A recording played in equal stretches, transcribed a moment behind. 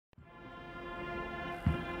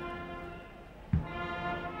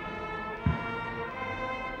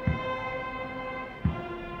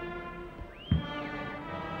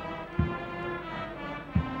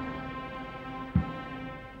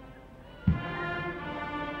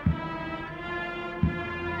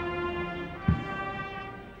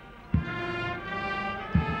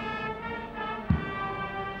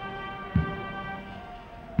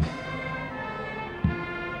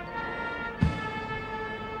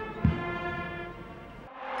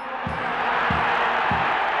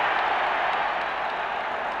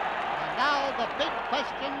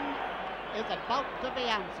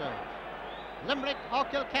answered. Limerick or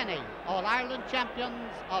Kilkenny, All-Ireland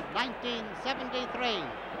champions of 1973.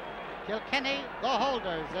 Kilkenny, the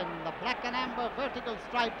holders in the black and amber vertical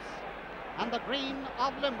stripes, and the green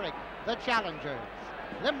of Limerick, the challengers.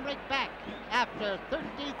 Limerick back after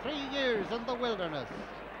 33 years in the wilderness.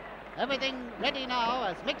 Everything ready now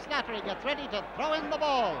as Mick Slattery gets ready to throw in the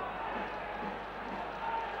ball.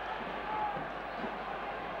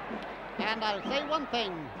 And I'll say one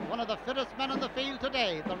thing, one of the fittest men on the field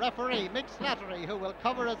today, the referee, Mick Slattery, who will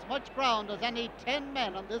cover as much ground as any 10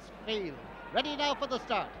 men on this field. Ready now for the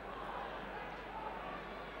start.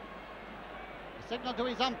 A signal to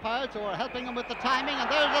his umpires who are helping him with the timing, and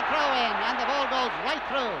there's the throw in, and the ball goes right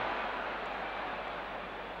through.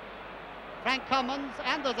 Frank Cummins,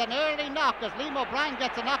 and there's an early knock as Liam O'Brien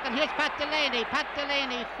gets a knock, and here's Pat Delaney. Pat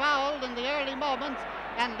Delaney fouled in the early moments,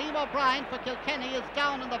 and Liam O'Brien for Kilkenny is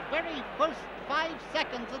down in the very first 5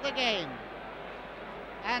 seconds of the game.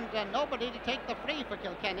 And nobody to take the free for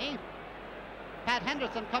Kilkenny. Pat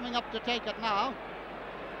Henderson coming up to take it now.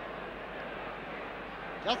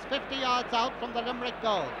 Just 50 yards out from the Limerick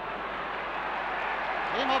goal.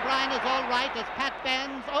 Liam O'Brien is all right as Pat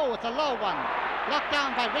bends. Oh, it's a low one. Blocked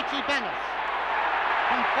down by Richie Bennis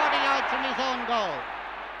from 40 yards from his own goal.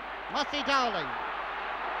 Mossy Dowling.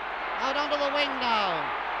 Out onto the wing now.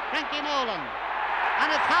 Frankie Nolan.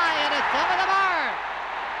 And it's high and it's over the bar.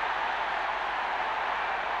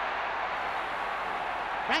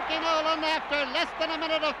 Frankie Nolan after less than a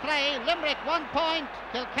minute of play. Limerick 1 point.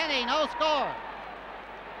 Kilkenny no score.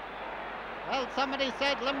 Well, somebody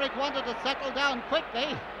said Limerick wanted to settle down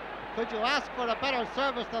quickly. Could you ask for a better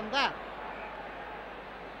service than that?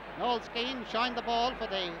 Noel Skeen showing the ball for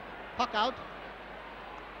the puck out.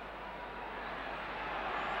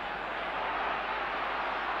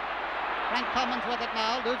 Frank Cummins with it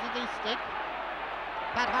now, loses his stick.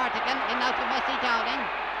 Pat Hartigan in now to Mossy Dowling.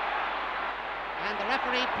 And the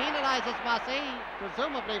referee penalises Mossy,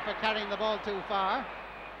 presumably for carrying the ball too far.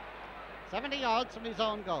 70 yards from his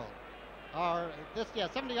own goal.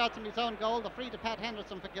 70 yards from his own goal, the free to Pat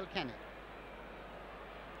Henderson for Kilkenny.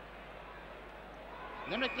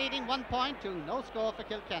 Limerick leading 1 point to no score for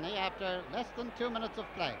Kilkenny after less than 2 minutes of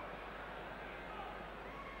play.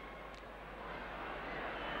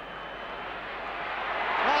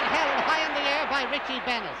 Ball held high in the air by Richie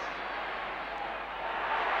Bennis.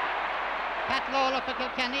 Pat Lawler for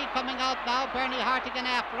Kilkenny coming out now, Bernie Hartigan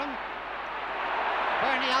after him.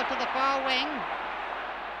 Bernie out to the far wing.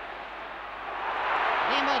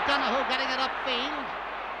 Liam O'Donoghue getting it upfield.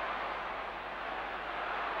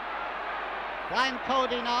 Brian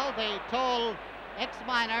Cody now, the tall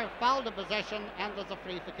ex-miner, fouled in possession, and there's a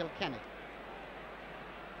free for Kilkenny.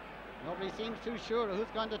 Nobody seems too sure who's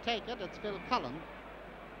going to take it. It's Phil Cullen,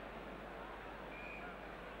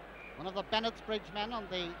 one of the Bennett's Bridge men on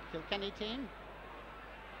the Kilkenny team.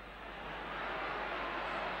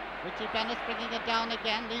 Richie Bennis bringing it down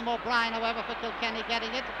again. Liam O'Brien, however, for Kilkenny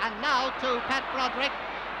getting it. And now to Pat Broderick.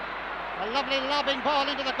 A lovely lobbing ball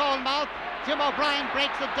into the goal mouth. Jim O'Brien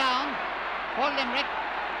breaks it down for Limerick.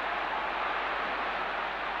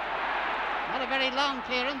 Not a very long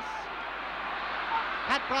clearance.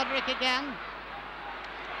 Pat Broderick again.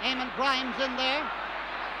 Eamon Grimes in there.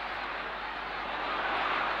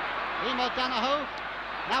 Liam O'Donoghue.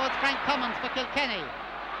 Now it's Frank Cummins for Kilkenny.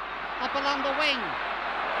 Up along the wing.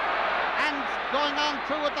 And going on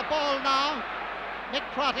through with the ball now. Mick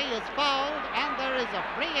Crotty is fouled, and there is a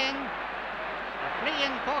free in. A free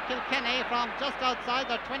in for Kilkenny from just outside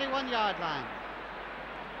their 21-yard line.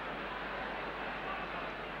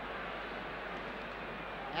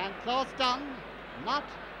 And Klaus Dunn, not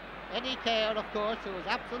Eddie Kerr, of course, who was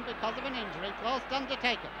absent because of an injury. Klaus Dunn to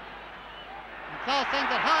take it. And Klaus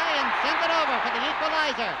sends it high and sends it over for the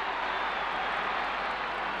equalizer.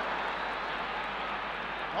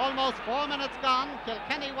 Almost 4 minutes gone.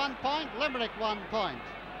 Kilkenny 1 point, Limerick 1 point.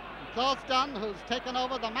 And Klaus Dunn, who's taken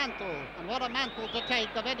over the mantle, and what a mantle to take,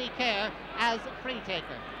 of Eddie Kerr as free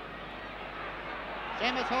taker.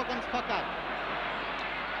 Seamus Hogan's puck out.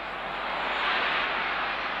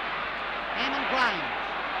 Eamon Grimes.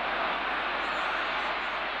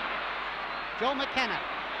 Joe McKenna.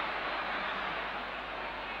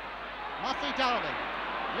 Mossy Dowling.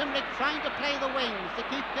 Limerick trying to play the wings to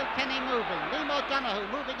keep Kilkenny moving. Liam O'Donoghue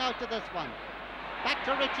moving out to this one. Back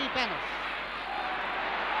to Richie Bennis.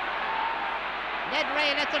 Ned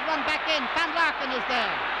Ray lets it run back in. Van Larkin is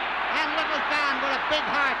there. And Little Van with a big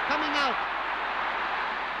heart coming out.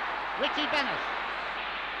 Richie Bennis.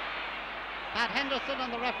 Pat Henderson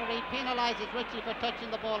and the referee penalises Richie for touching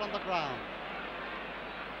the ball on the ground.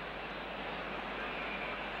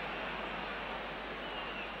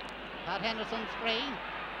 Pat Henderson's free.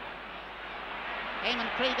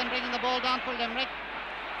 Eamon Cregan bringing the ball down for Limerick.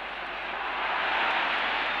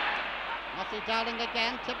 Mossy Dowling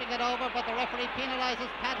again, tipping it over, but the referee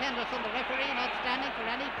penalises Pat Henderson. The referee not standing for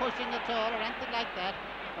any pushing at all or anything like that.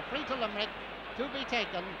 A free to Limerick to be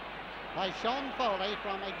taken by Sean Foley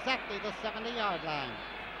from exactly the 70-yard line.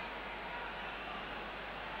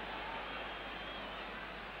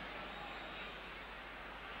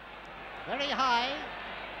 Very high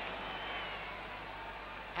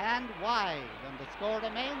and wide, and the score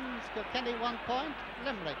remains Kilkenny 1 point,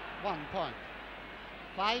 Limerick 1 point.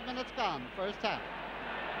 5 minutes gone, first half.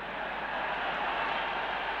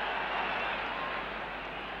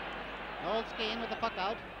 Noel Skeen with the puck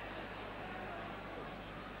out.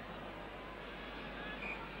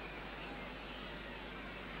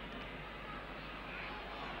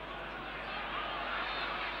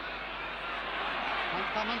 And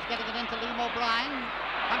Cummins getting it into Liam O'Brien.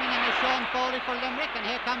 Coming in is Sean Foley for Limerick, and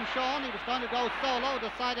here comes Sean. He was going to go solo,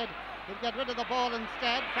 decided he'd get rid of the ball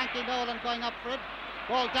instead. Frankie Nolan going up for it.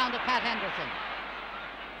 Ball down to Pat Henderson.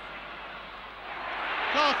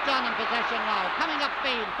 Close down in possession now. Coming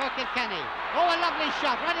upfield for Kilkenny. Oh, a lovely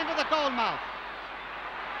shot right into the goal mouth.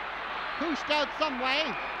 Pushed out some way.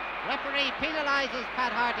 Referee penalises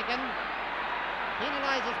Pat Hartigan.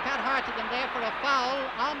 Penalises Pat Hartigan there for a foul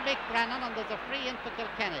on Mick Brennan, and there's a free in for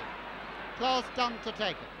Kilkenny. Close done to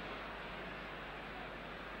take it.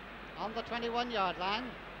 On the 21-yard line.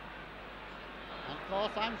 And Close,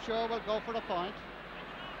 I'm sure, will go for a point.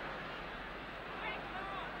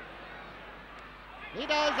 He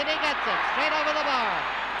does, and he gets it straight over the bar.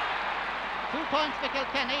 2 points for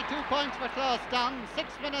Kilkenny, 2 points for Close Dunn. 6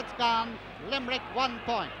 minutes gone, Limerick 1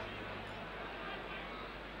 point.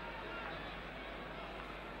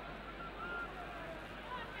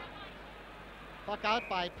 Puck out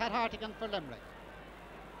by Pat Hartigan for Limerick.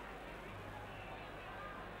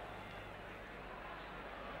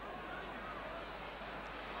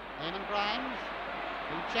 Eamon Grimes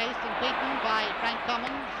being chased and beaten by Frank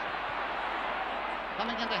Cummins.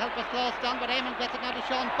 Coming in to help us Close Dunn, but Eamon gets it now to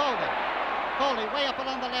Sean Foley. Foley way up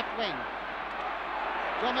along the left wing.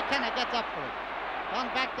 Joe McKenna gets up for it.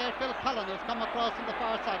 Gone back there, Phil Cullen, who's come across on the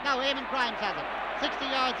far side. Now Eamon Grimes has it,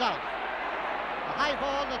 60 yards out. A high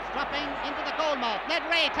ball that's dropping into the goal mouth. Ned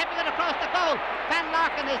Ray tipping it across the goal. Van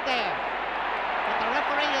Larkin is there. But the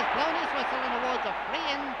referee has blown his whistle and awards a free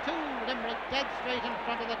in to Limerick, dead straight in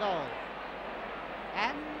front of the goal.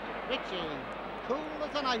 And Richie, cool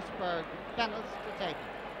as an iceberg, Bennis to take it.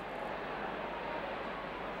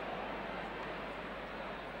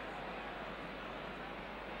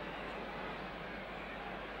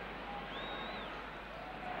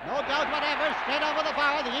 No doubt whatever, straight over the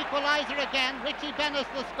bar, the equaliser again, Richie Bennis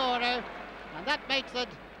the scorer, and that makes it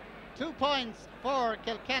 2 points for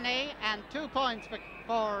Kilkenny and 2 points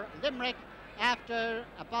for Limerick after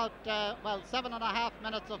about, 7.5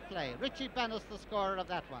 minutes of play. Richie Bennis the scorer of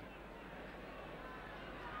that one.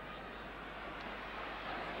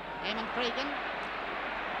 Eamon Cregan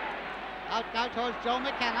out now towards Joe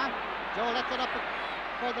McKenna. Joe lets it up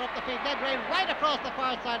further up the field. Ned Ray right across the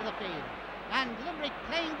far side of the field. And Limerick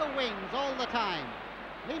playing the wings all the time.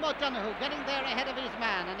 Liam O'Donoghue getting there ahead of his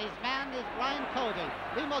man, and his man is Brian Cody.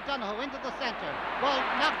 Liam O'Donoghue into the centre. Ball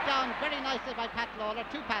knocked down very nicely by Pat Lawler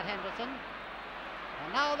to Pat Henderson.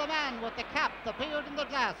 And now the man with the cap, the beard and the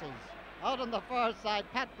glasses. Out on the far side,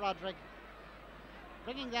 Pat Broderick.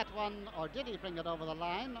 Bringing that one, or did he bring it over the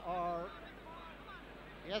line, or...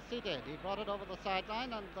 Yes, he did. He brought it over the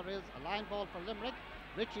sideline, and there is a line ball for Limerick.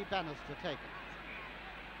 Richie Bennis to take it.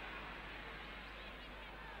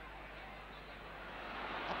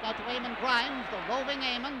 Up now to Eamon Grimes, the roving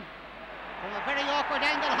Eamon, from a very awkward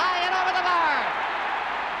angle, high and over the bar.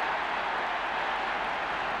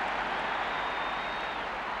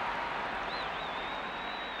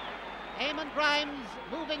 Eamon Grimes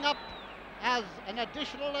moving up as an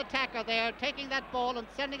additional attacker there, taking that ball and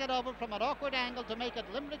sending it over from an awkward angle to make it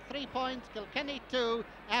Limerick 3 points, Kilkenny 2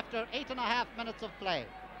 after 8.5 minutes of play.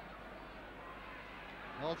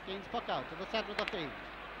 Noel Skeen's puck out to the centre of the field.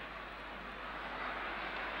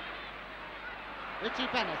 Richie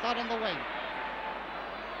Bennis out on the wing.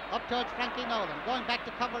 Up towards Frankie Nolan. Going back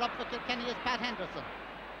to cover up for Kilkenny is Pat Henderson.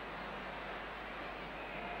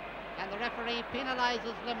 And the referee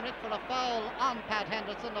penalises Limerick for a foul on Pat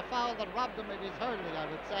Henderson, a foul that robbed him of his hurling, I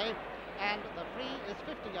would say. And the free is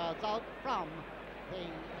 50 yards out from the...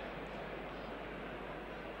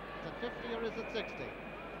 Is it 50 or is it 60?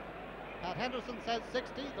 Pat Henderson says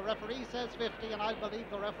 60, the referee says 50, and I believe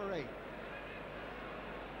the referee.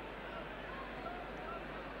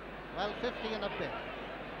 Well, 50 and a bit.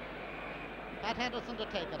 Pat Henderson to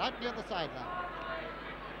take it out near the sideline.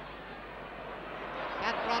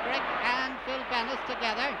 Pat Broderick and Phil Bennis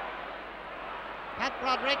together. Pat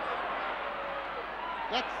Broderick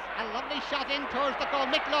gets a lovely shot in towards the goal.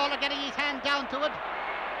 Mick Lawler getting his hand down to it.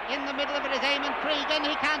 In the middle of it is Eamon Cregan.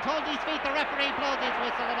 He can't hold his feet. The referee blows his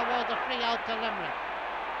whistle and awards a free out to Limerick.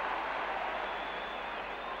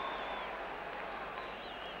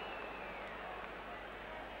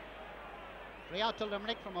 Free out to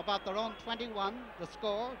Limerick from about their own 21. The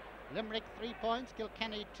score, Limerick 3 points,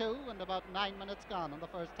 Kilkenny 2, and about 9 minutes gone in the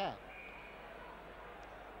first half.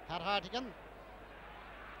 Pat Hartigan.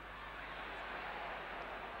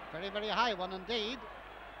 Very, very high one indeed.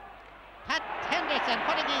 Pat Henderson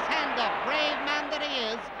putting his hand up, brave man that he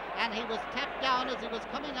is, and he was tapped down as he was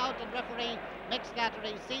coming out, and referee Mick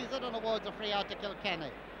Scattery sees it and awards a free out to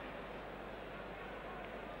Kilkenny.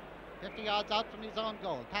 50 yards out from his own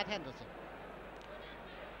goal, Pat Henderson.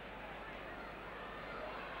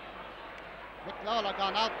 Mick Lawler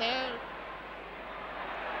gone out there,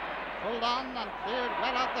 pulled on and cleared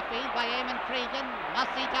well out the field by Eamon Cregan,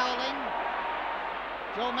 Massey Dowling,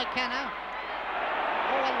 Joe McKenna.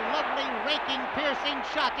 Oh, a lovely raking, piercing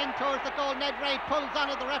shot in towards the goal. Ned Ray pulls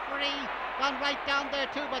on it, the referee gone right down there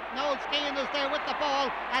too, but Noel Skehan is there with the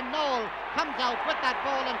ball, and Noel comes out with that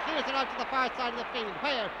ball and clears it out to the far side of the field,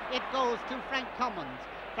 where it goes to Frank Cummins.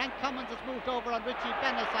 Frank Cummins has moved over on Richie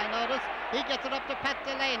Bennis, I notice. He gets it up to Pat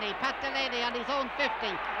Delaney. Pat Delaney on his own 50.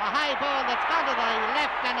 A high ball that's gone to the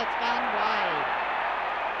left and it's gone wide.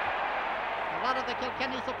 A lot of the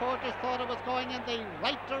Kilkenny supporters thought it was going in the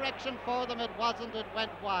right direction for them. It wasn't, it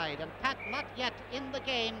went wide. And Pat not yet in the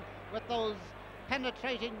game with those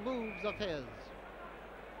penetrating moves of his.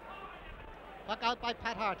 Puck out by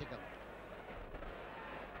Pat Hartigan.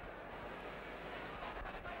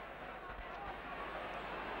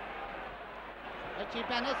 Richie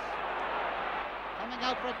Bennis coming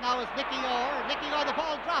out for it now is Nicky Orr. Nicky Orr, the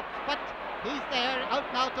ball drops, but he's there, out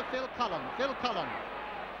now to Phil Cullen. Phil Cullen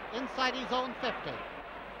inside his own 50. To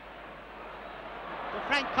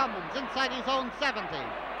Frank Cummins inside his own 70.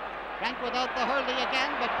 Frank without the hurley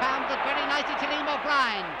again, but palms it very nicely to Liam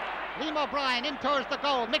O'Brien. Liam O'Brien in towards the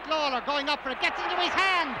goal. Mick Lawler going up for it, gets into his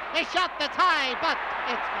hand. A shot that's high, but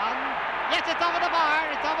it's gone. Yes, it's over the bar.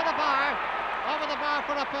 It's over the bar. Over the bar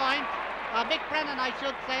for a point. Mick Brennan, I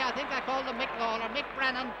should say. I think I called him Mick Lawler. Mick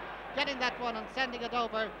Brennan getting that one and sending it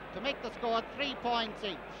over to make the score 3 points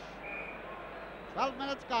each. 12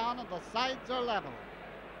 minutes gone and the sides are level.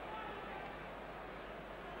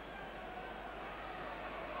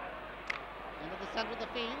 Into the centre of the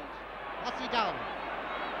field, Hussey Dowling,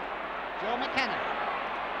 Joe McKenna,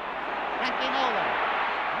 Frankie Nolan,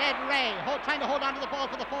 Ned Ray trying to hold on to the ball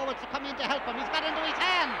for the forwards to come in to help him. He's got into his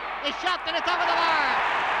hand. His shot and it's over the bar.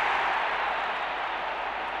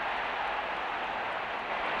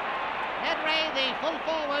 Ned Ray, the full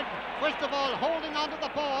forward, first of all holding onto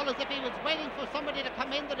the ball as if he was waiting for somebody to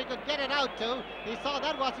come in that he could get it out to. He saw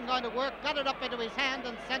that wasn't going to work, got it up into his hand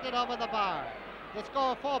and sent it over the bar. The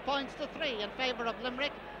score 4 points to 3 in favour of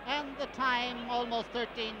Limerick, and the time almost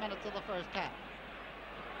 13 minutes of the first half.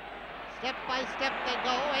 Step by step they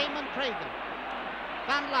go. Eamon Cregan,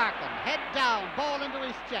 Van Larkin, head down, ball into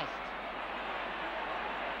his chest.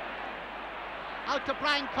 Out to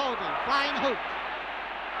Brian Cody, Brian Hoot.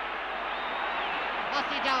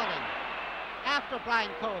 Hussey Dowling after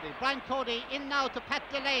Brian Cody. Brian Cody in now to Pat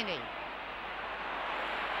Delaney.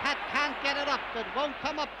 Pat can't get it up. It won't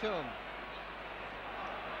come up to him.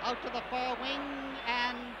 Out to the far wing,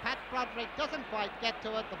 and Pat Broderick doesn't quite get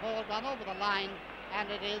to it. The ball gone over the line, and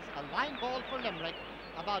it is a line ball for Limerick,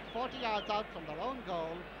 about 40 yards out from their own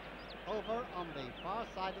goal, over on the far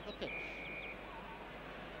side of the pitch.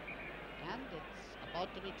 And it's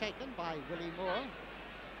about to be taken by Willie Moore.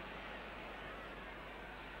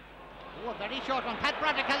 Oh, a very short one. Pat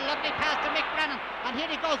Broderick, a lovely pass to Mick Brennan, and here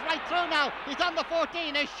he goes right through now. He's on the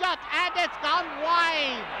 14, a shot, and it's gone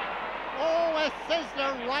wide. Oh, a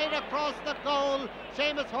sizzler right across the goal.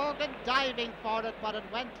 Seamus Horgan diving for it, but it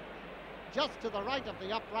went just to the right of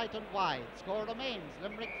the upright and wide. Score remains,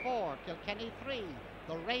 Limerick 4, Kilkenny 3.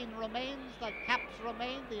 The rain remains, the caps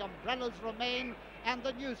remain, the umbrellas remain, and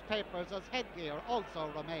the newspapers as headgear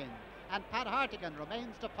also remain. And Pat Hartigan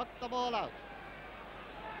remains to put the ball out.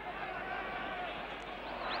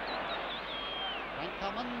 Frank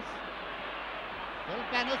Cummins, Phil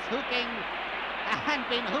Bennis hooking, and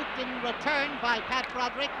being hooked in return by Pat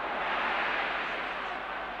Broderick.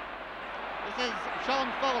 This is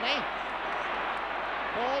Sean Foley.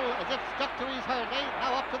 Ball as if stuck to his hurley.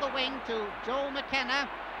 Now up to the wing to Joe McKenna.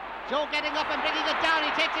 Joe getting up and bringing it down.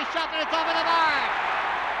 He takes his shot and it's over the bar.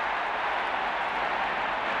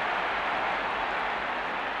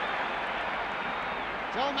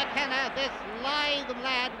 Joe McKenna, this lithe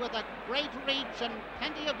lad with a great reach and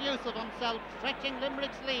plenty of use of himself, stretching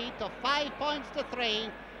Limerick's lead to 5 points to 3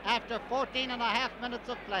 after 14 and a half minutes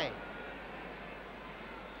of play.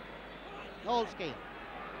 Nolsky.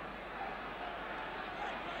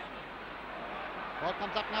 Ball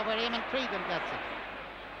comes up now where Eamon Cregan gets it.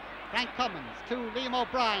 Frank Cummins to Liam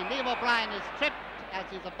O'Brien. Liam O'Brien is tripped as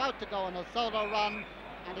he's about to go on a solo run,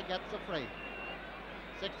 and he gets a free.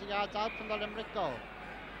 60 yards out from the Limerick goal.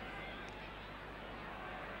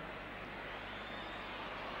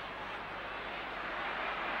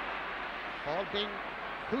 Ball being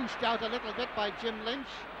pushed out a little bit by Jim Lynch.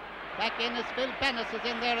 Back in as Phil Bennis is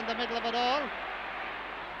in there in the middle of it all.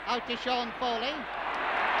 Out to Sean Foley.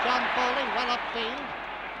 Sean Foley well upfield.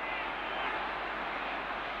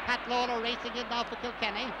 Pat Lawler racing in now for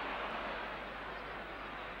Kilkenny.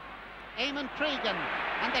 Eamon Cregan,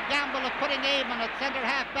 and the gamble of putting Eamon at centre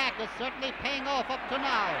half back is certainly paying off up to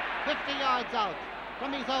now. 50 yards out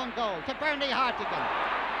from his own goal to Bernie Hartigan.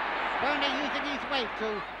 Bernie using his weight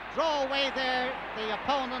to draw away there. The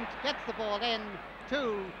opponent gets the ball in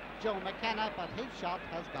to Joe McKenna, but his shot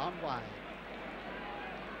has gone wide.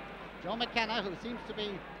 Joe McKenna, who seems to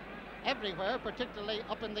be everywhere, particularly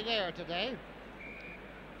up in the air today.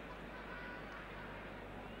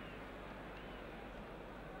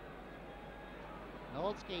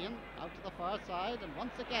 Noel Skehan out to the far side, and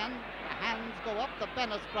once again the hands go up. The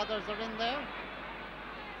Bennis brothers are in there.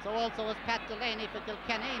 So also is Pat Delaney for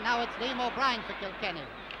Kilkenny. Now it's Liam O'Brien for Kilkenny.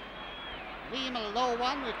 Liam a low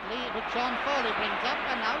one which Sean Foley brings up,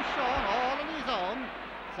 and now Sean all on his own,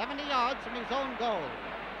 70 yards from his own goal,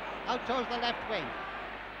 out towards the left wing.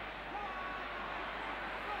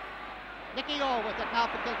 Nicky Orr with it now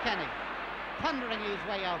for Kilkenny, thundering his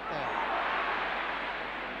way out there.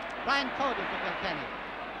 Brian Cody for Kilkenny.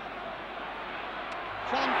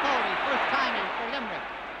 Sean Foley, first time in for Limerick,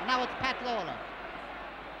 and now it's Pat Lawler.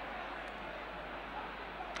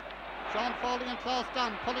 Sean Foley and Klaus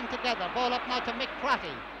Dunn pulling together. Ball up now to Mick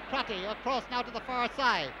Crotty. Crotty across now to the far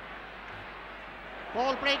side.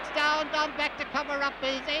 Ball breaks down back to cover up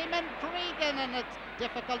is Eamon Cregan, and it's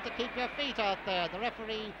difficult to keep your feet out there. The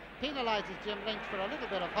referee penalises Jim Lynch for a little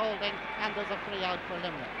bit of holding, and there's a free out for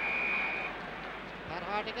Limerick. Pat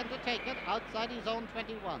Hartigan to take it outside his own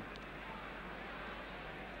 21.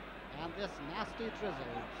 And this nasty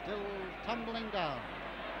drizzle still tumbling down.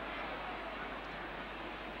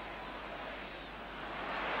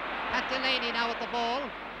 Pat Delaney now with the ball.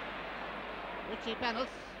 Richie Bennis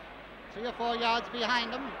 3 or 4 yards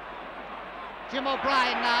behind him. Jim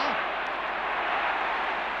O'Brien now.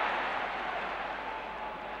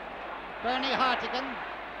 Bernie Hartigan.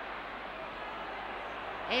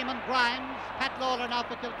 Eamon Grimes. Pat Lawler now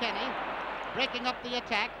for Kilkenny. Breaking up the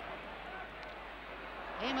attack.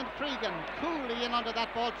 Eamon Cregan coolly in under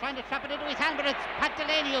that ball, trying to trap it into his hand, but it's Pat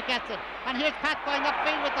Delaney who gets it. And here's Pat going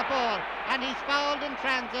upfield with the ball, and he's fouled in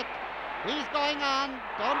transit. He's going on.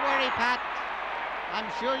 Don't worry, Pat. I'm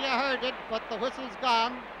sure you heard it, but the whistle's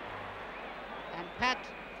gone. And Pat,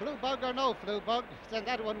 flu bug or no flu bug, sent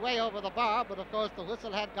that one way over the bar, but of course the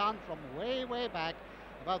whistle had gone from way, way back,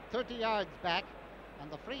 about 30 yards back,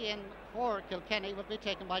 and the free in for Kilkenny will be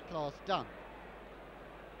taken by Klaus Dunn.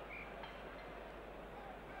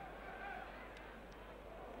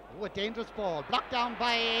 Oh, a dangerous ball, blocked down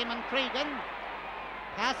by Eamon Cregan.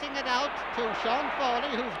 Passing it out to Sean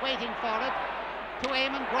Foley, who's waiting for it, to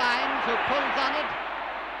Eamon Grimes, who pulls on it.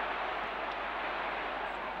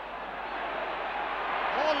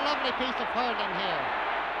 Oh, lovely piece of hurling here.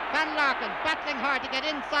 Van Larkin battling hard to get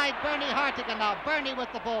inside Bernie Hartigan now. Bernie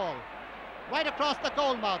with the ball. Right across the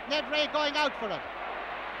goal mouth. Ned Ray going out for it.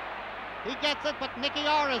 He gets it, but Nicky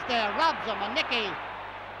Orr is there, robs him, and Nicky,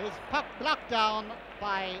 his puck blocked down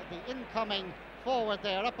by the incoming forward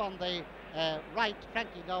there up on the right,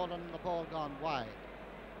 Frankie Nolan, the ball gone wide.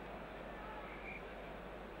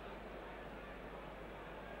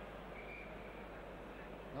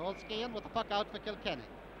 Noel Skehan with the puck out for Kilkenny.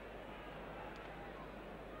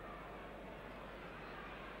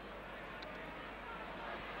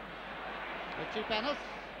 Richie Bennis,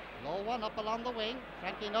 low one up along the wing.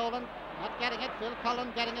 Frankie Nolan not getting it. Phil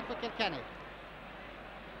Cullen getting it for Kilkenny.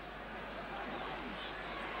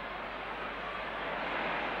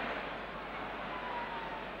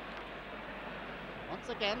 Once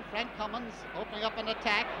again, Frank Cummins opening up an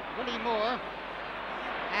attack. Willie Moore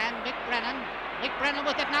and Mick Brennan. Mick Brennan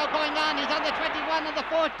with it now going on. He's on the 21 and the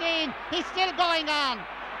 14. He's still going on.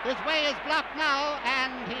 His way is blocked now,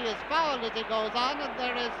 and he is fouled as he goes on. And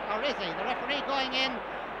there is, or is he? The referee going in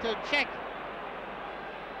to check.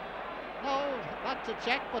 No, not to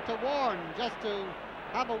check, but to warn, just to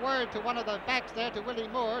have a word to one of the backs there, to Willie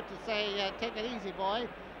Moore, to say, take it easy, boy.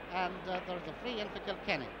 And there's a free in for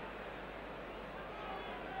Kilkenny.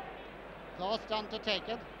 Close done to take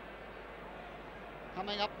it.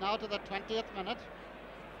 Coming up now to the 20th minute.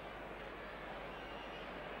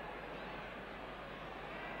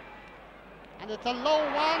 And it's a low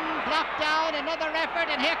one, blocked down, another effort,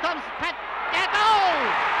 and here comes Pat. Goal!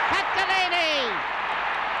 Pat Delaney!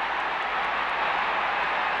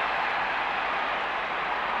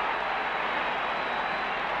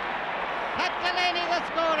 Pat Delaney, the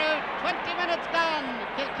scorer. 20 minutes gone.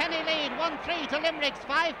 Kilkenny lead 1-3 to Limerick's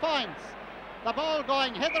 5 points. The ball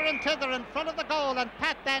going hither and thither in front of the goal, and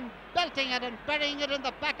Pat then belting it and burying it in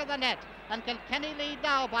the back of the net. And Kilkenny lead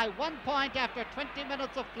now by 1 point after 20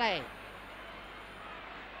 minutes of play.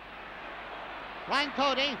 Ryan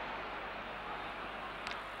Cody.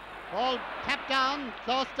 Ball tapped down,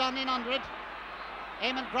 close done in under it.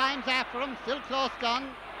 Eamon Grimes after him, still close done.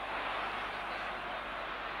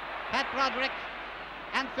 Pat Broderick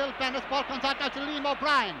and Phil Bennis. Ball comes out now to Liam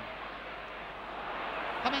O'Brien.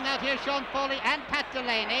 Coming out here, Sean Foley and Pat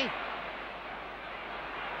Delaney.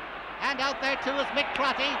 And out there too is Mick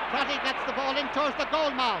Crotty. Crotty gets the ball in towards the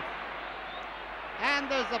goal mouth. And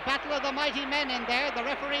there's a battle of the mighty men in there. The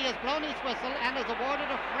referee has blown his whistle and has awarded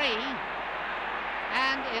a free.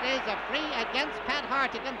 And it is a free against Pat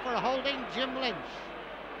Hartigan for holding Jim Lynch.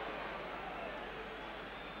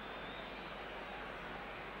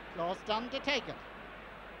 Close done to take it.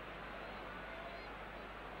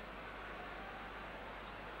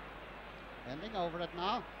 Bending over it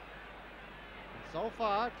now. And so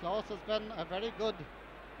far, Close has been a very good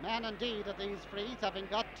man indeed at these frees, having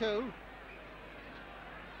got 2.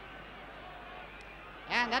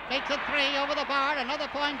 And that makes it 3 over the bar. Another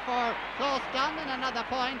point for Close done and another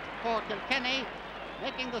point for Kilkenny,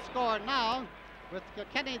 making the score now with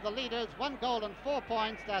Kilkenny the leaders, 1 goal and 4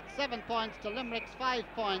 points. That's 7 points to Limerick's 5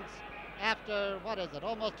 points after, what is it,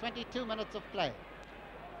 almost 22 minutes of play.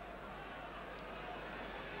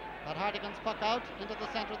 But Hartigan's puck out into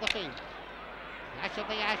the centre of the field. Flash of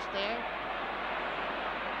the ash there.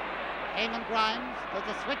 Eamon Grimes.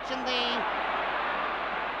 There's a switch in the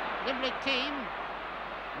Limerick team.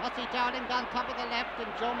 Mussy Darling gone top of the left and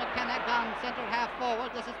Joe McKenna gone centre half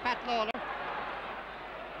forward. This is Pat Lawler.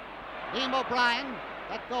 Liam O'Brien.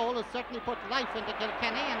 That goal has certainly put life into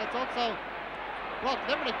Kilkenny, and it's also brought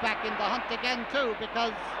Limerick back in the hunt again too,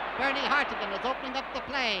 because Bernie Hartigan is opening up the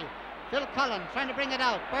play. Phil Cullen trying to bring it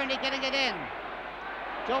out. Bernie getting it in.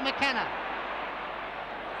 Joe McKenna.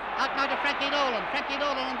 Out now to Frankie Nolan. Frankie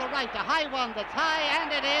Nolan on the right. A high one that's high,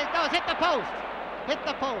 and it is. No, it's hit the post. Hit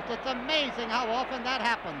the post. It's amazing how often that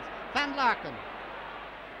happens. Van Larkin.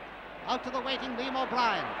 Out to the waiting Liam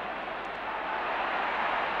O'Brien.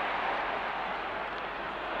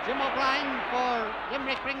 Jim O'Brien for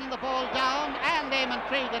Limerick bringing the ball down, and Eamon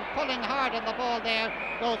Cregan pulling hard on the ball there.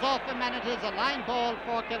 Goes off him, and it is a line ball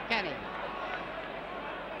for Kilkenny.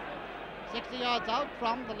 60 yards out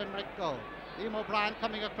from the Limerick goal. Liam O'Brien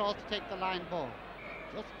coming across to take the line ball.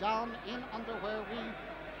 Just down in under where we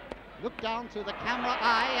look down through the camera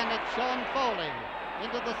eye, and it's Sean Foley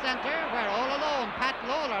into the centre, where all alone Pat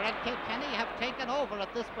Lawler and Kilkenny have taken over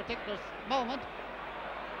at this particular moment.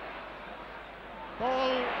 Ball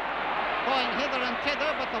going hither and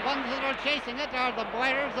thither, but the ones that are chasing it are the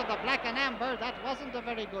wearers of the black and amber. That wasn't a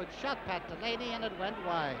very good shot, Pat Delaney, and it went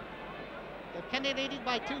wide. Kilkenny leading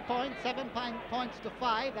by 2 points, 7 points to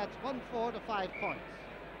 5. That's 1-4 to 5 points.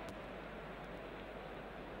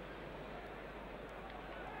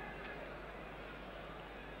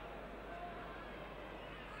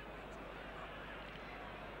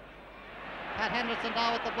 Pat Henderson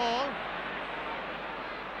now at the ball.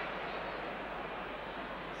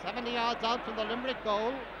 70 yards out from the Limerick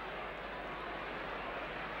goal.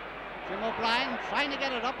 Jim O'Brien trying to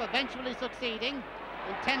get it up, eventually succeeding.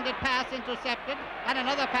 Intended pass intercepted, and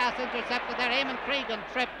another pass intercepted there. Eamon Cregan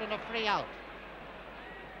tripped and a free out.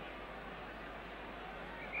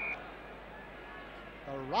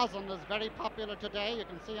 The rosin is very popular today. You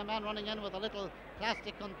can see a man running in with a little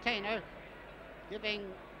plastic container, giving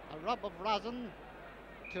a rub of rosin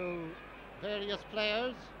to various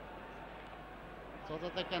players so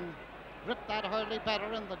that they can grip that hurley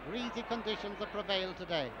better in the greasy conditions that prevail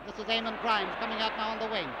today. This is Eamon Grimes coming out now on the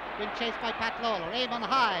wing, being chased by Pat Lawler. Eamon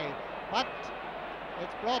high, but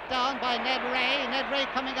it's brought down by Ned Ray. Ned Ray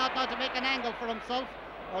coming out now to make an angle for himself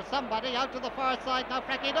or somebody out to the far side. Now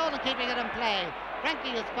Frankie Nolan keeping it in play.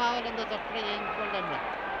 Frankie is fouled, and there's a free in for Limerick.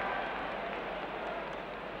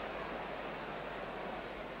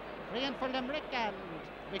 Free in for Limerick, and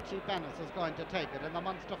Richie Bennis is going to take it in the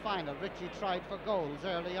Munster final. Richie tried for goals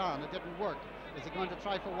early on. It didn't work. Is he going to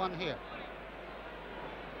try for one here?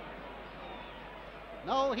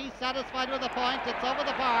 No, he's satisfied with the point. It's over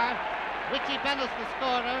the bar. Richie Bennis the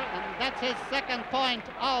scorer, and that's his second point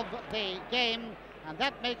of the game, and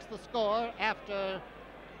that makes the score after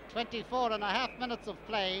 24 and a half minutes of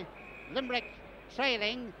play. Limerick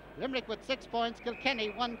trailing. Limerick with 6 points. Kilkenny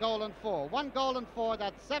 1 goal and 4. 1 goal and 4.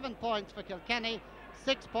 That's 7 points for Kilkenny.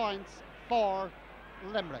 6 points for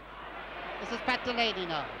Limerick. This is Pat Delaney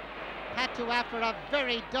now. Pat, who after a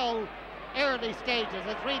very dull early stages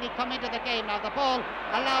has really come into the game now. The ball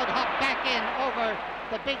allowed hop back in over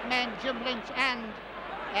the big men Jim Lynch and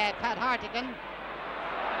Pat Hartigan.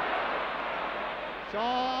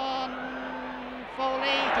 Sean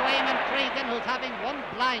Foley to Eamon Cregan, who's having one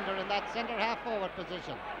blinder in that centre half forward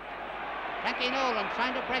position. Frankie Nolan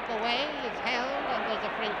trying to break away, is held, and there's a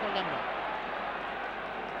free for Limerick.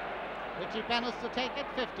 Richie Bennis to take it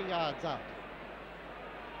 50 yards out.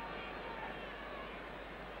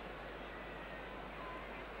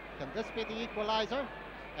 Can this be the equaliser?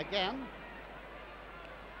 Again.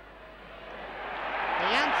 The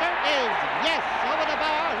answer is yes, over the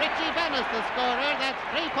bar. Richie Bennis the scorer. That's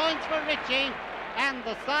 3 points for Richie, and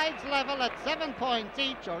the sides level at 7 points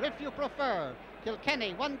each, or if you prefer,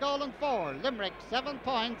 Kilkenny 1 goal and 4, Limerick 7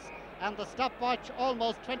 points, and the stopwatch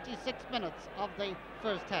almost 26 minutes of the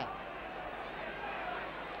first half.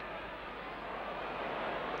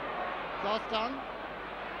 Cross done.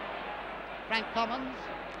 Frank Cummins.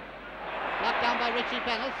 Knocked down by Richie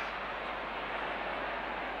Bennis.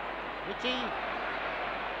 Richie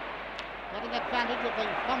getting advantage of the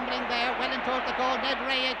fumbling there, well in toward the goal. Ned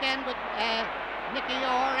Ray again with Nicky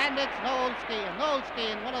Orr, and it's Noel Skehan. Noel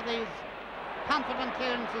Skehan, one of these confident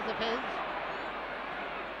clearances of his.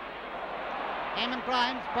 Eamon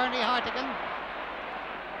Grimes, Bernie Hartigan.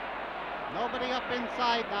 Nobody up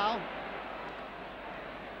inside now.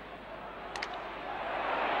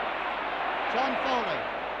 Sean Foley,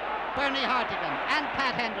 Bernie Hartigan, and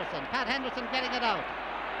Pat Henderson. Pat Henderson getting it out.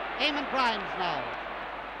 Eamon Grimes now.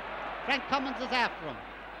 Frank Cummins is after him.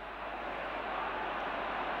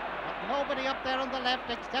 But nobody up there on the left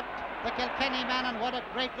except the Kilkenny man, and what a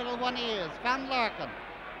great little one he is, Van Larkin.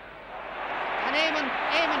 And Eamon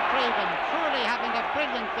Cregan truly having a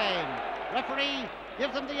brilliant game. Referee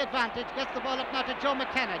gives him the advantage, gets the ball up now to Joe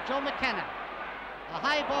McKenna. Joe McKenna. A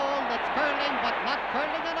high ball that's curling, but not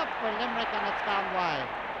curling enough for Limerick, and it's gone wide.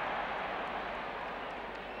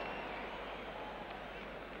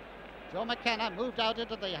 Joe McKenna moved out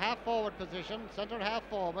into the half-forward position, centre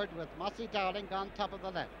half-forward, with Mossy Dowling on top of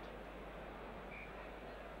the left.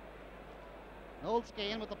 Noel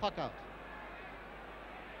Skehan with the puck out.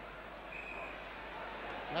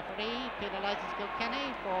 Referee penalises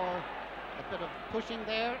Kilkenny for a bit of pushing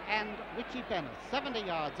there, and Richie Bennis, 70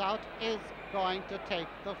 yards out, is going to take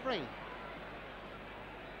the free.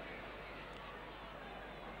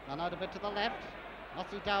 Gone out a bit to the left.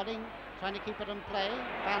 Mossy Dowling trying to keep it in play.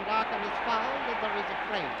 Van Larkin is fouled, and there is a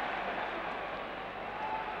free.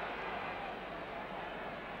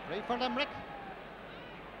 Free for Limerick.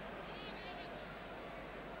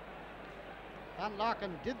 Van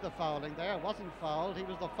Larkin did the fouling there, wasn't fouled, he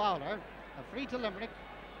was the fouler. A free to Limerick,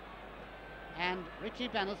 and Richie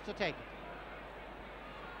Bennis to take it.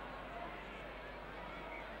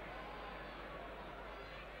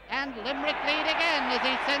 And Limerick lead again as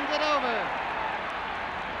he sends it over.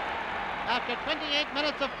 After 28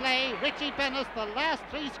 minutes of play, Richie Bennis, the last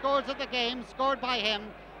 3 scores of the game, scored by him.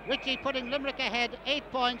 Richie putting Limerick ahead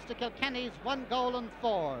 8 points to Kilkenny's 1 goal and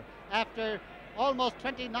 4 after almost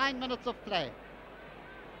 29 minutes of play.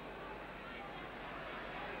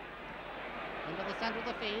 Into the centre of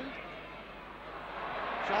the field.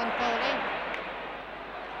 Sean Foley.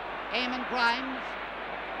 Eamon Grimes.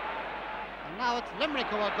 And now it's Limerick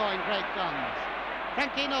who are going great guns.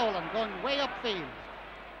 Frankie Nolan going way upfield.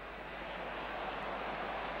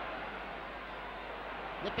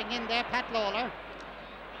 Nipping in there, Pat Lawler.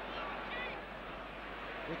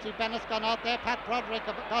 Richie Bennis gone out there, Pat Broderick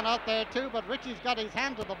gone out there too, but Richie's got his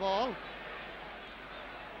hand to the ball.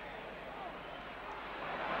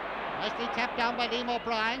 Nicely tapped down by Liam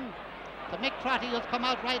O'Brien. To Mick Crotty, who's come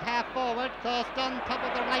out right half forward. Klaus Dunn, top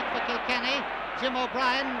of the right for Kilkenny. Jim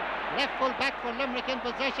O'Brien, left full back for Limerick in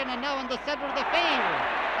possession, and now in the centre of the field.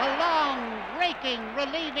 A long, raking,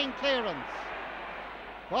 relieving clearance.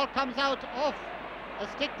 Ball comes out off a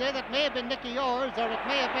stick there that may have been Nicky Orr's, or it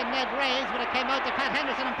may have been Ned Ray's, but it came out to Pat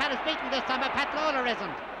Henderson, and Pat is beaten this time, but Pat Lawler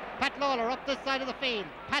isn't. Pat Lawler up this side of the field.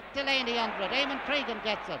 Pat Delaney under it. Eamon Cregan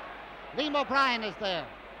gets it. Liam O'Brien is there.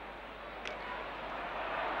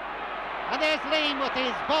 And there's Liam with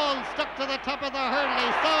his ball stuck to the top of the hurley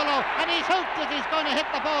solo, and he's hooked as he's going to hit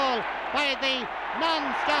the ball by the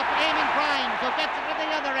non-stop Eamon Grimes, who gets it to the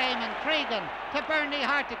other Eamon, Cregan to Bernie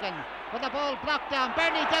Hartigan, with the ball blocked down.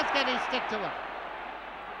 Bernie does get his stick to it.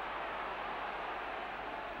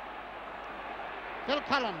 Phil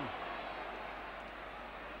Cullen.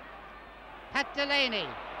 Pat Delaney.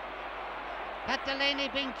 Pat Delaney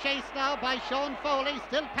being chased now by Sean Foley.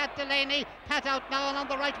 Still Pat Delaney. Pat out now on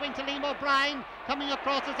the right wing to Liam O'Brien. Coming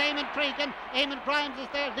across is Eamon Cregan. Eamon Grimes is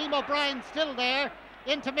there. Liam O'Brien still there.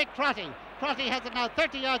 Into Mick Crotty. Crotty has it now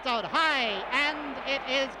 30 yards out. High. And it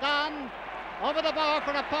is gone over the bar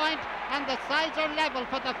for a point. And the sides are level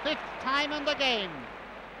for the 5th time in the game.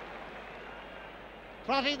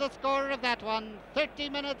 Crotty the scorer of that one. 30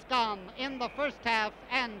 minutes gone in the first half,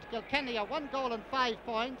 and Kilkenny are 1 goal and 5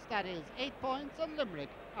 points. That is 8 points, and Limerick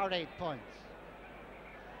are 8 points.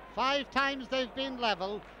 5 times they've been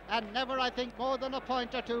level, and never, I think, more than a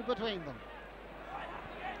point or two between them.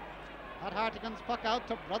 Pat Hartigan's puck out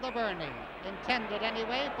to Brother Bernie. Intended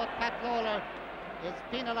anyway, but Pat Lawler is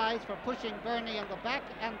penalised for pushing Bernie in the back,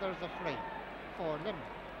 and there's a free for Limerick.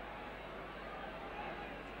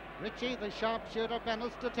 Richie, the sharpshooter,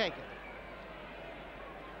 Bennis to take it.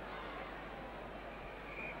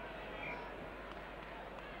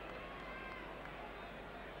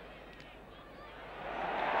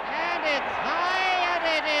 And it's high, and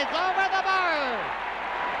it is over the bar.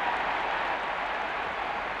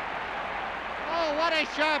 Oh, what a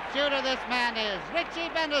sharpshooter this man is. Richie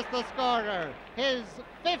Bennis, the scorer. His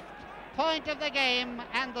 5th point of the game,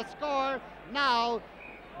 and the score now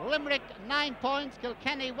Limerick 9 points,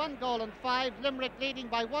 Kilkenny 1 goal and 5, Limerick leading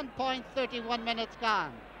by 1 point, 31 minutes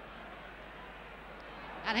gone.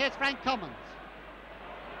 And here's Frank Cummins.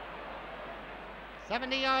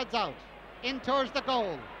 70 yards out, in towards the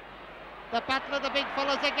goal. The battle of the big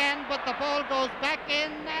fellas again, but the ball goes back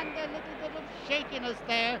in, and a little bit of shakiness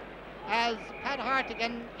there as Pat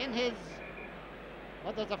Hartigan in his...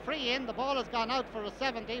 Well, there's a free in. The ball has gone out for a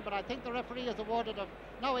 70, but I think the referee has awarded a...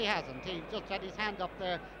 No, he hasn't. He just had his hand up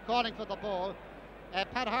there calling for the ball.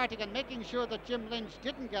 Pat Hartigan making sure that Jim Lynch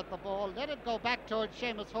didn't get the ball. Let it go back towards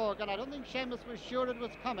Seamus Horgan. I don't think Seamus was sure it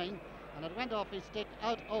was coming, and it went off his stick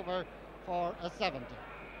out over for a 70.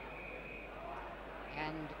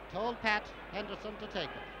 And told Pat Henderson to take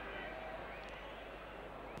it.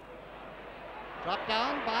 Dropped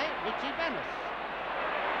down by Richie Bennis.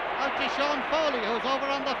 Out to Sean Foley, who's over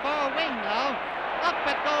on the far wing now. Up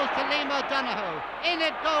it goes to Liam O'Donoghue. In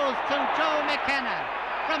it goes to Joe McKenna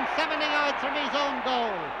from 70 yards from his own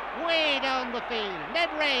goal. Way down the field.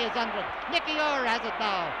 Ned Ray is under it. Nicky Orr has it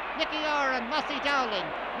now. Nicky Orr and Mossy Dowling.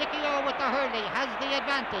 Nicky Orr with the hurley has the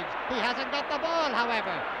advantage. He hasn't got the ball,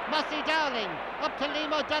 however. Mossy Dowling up to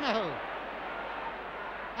Liam O'Donoghue.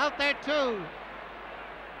 Out there too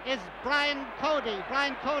is Brian Cody.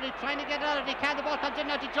 Brian Cody trying to get out of it. He can. The ball comes in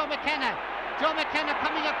now to Joe McKenna. Joe McKenna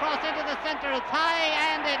coming across into the centre. It's high,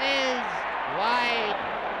 and it is wide.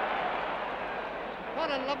 What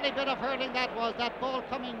a lovely bit of hurling that was. That ball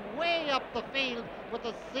coming way up the field with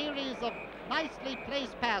a series of nicely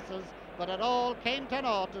placed passes, but it all came to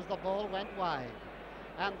naught as the ball went wide.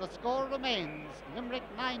 And the score remains Limerick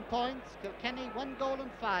 9 points, Kilkenny 1 goal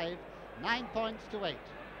and 5, 9 points to 8.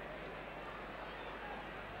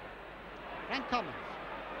 Frank Cummins.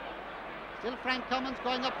 Still Frank Cummins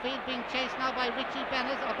going upfield, being chased now by Richie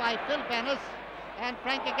Bennis, or by Phil Bennis. And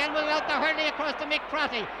Frank again will out the hurley across to Mick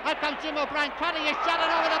Crotty. Out comes Jim O'Brien. Crotty is shot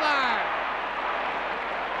it over the bar.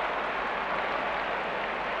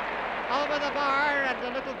 Over the bar, and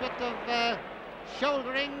a little bit of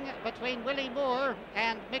shouldering between Willie Moore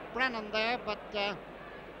and Mick Brennan there, but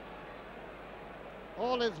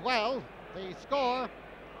all is well. The score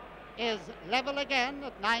is level again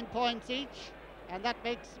at 9 points each, and that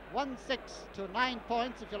makes 1-6 to 9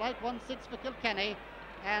 points, if you like, 1-6 for Kilkenny,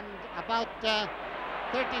 and about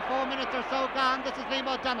 34 minutes or so gone. This is Liam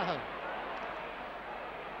O'Donoghue.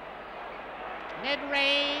 Ned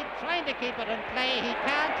Ray trying to keep it in play. He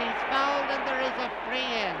can't. He's fouled, and there is a free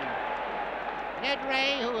in. Ned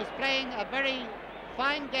Ray, who is playing a very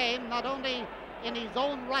fine game, not only in his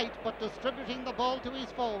own right, but distributing the ball to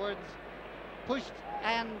his forwards, pushed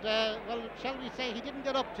and, well, shall we say, he didn't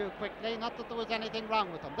get up too quickly, not that there was anything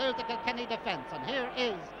wrong with him. There's the Kilkenny defence, and here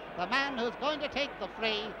is the man who's going to take the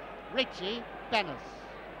free, Richie Bennis.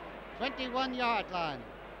 21-yard line.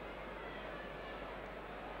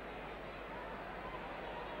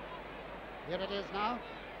 Here it is now.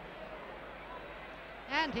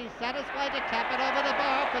 And he's satisfied to tap it over the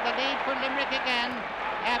bar for the lead for Limerick again.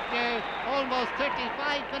 After almost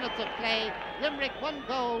 35 minutes of play, Limerick 1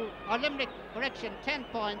 goal, or Limerick, correction, 10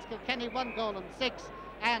 points, Kilkenny 1 goal and 6.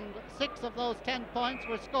 And 6 of those 10 points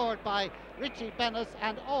were scored by Richie Bennis,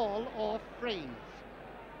 and all off frees.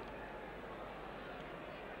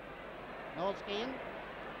 Noel Skean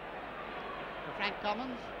for Frank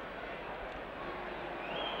Cummins.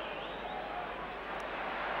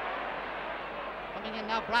 Coming in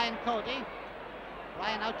now, Brian Cody.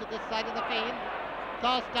 Brian out to this side of the field.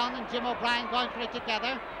 Klaus Dunn and Jim O'Brien going for it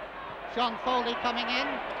together. Sean Foley coming in.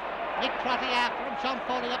 Nick Trotty after him. Sean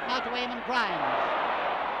Foley up now to Eamon Grimes.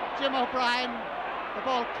 Jim O'Brien, the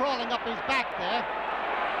ball crawling up his back there.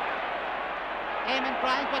 Eamon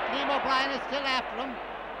Grimes, but Liam O'Brien is still after him.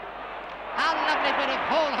 A lovely bit of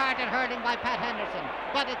wholehearted hurling by Pat Henderson.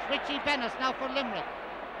 But it's Richie Bennis now for Limerick.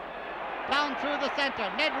 Down through the centre.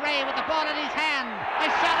 Ned Ray with the ball in his hand. A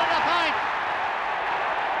shot at the point.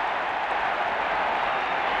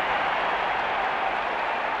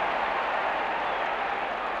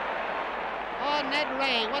 Oh, Ned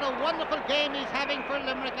Ray, what a wonderful game he's having for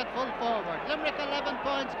Limerick at full forward. Limerick 11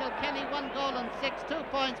 points, Kilkenny 1 goal and 6, 2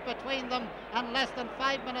 points between them, and less than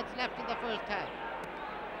 5 minutes left in the first half.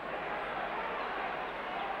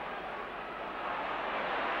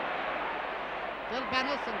 Bill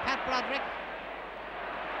Bennis and Pat Broderick.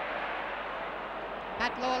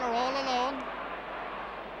 Pat Lawler all alone.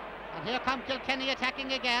 And here come Kilkenny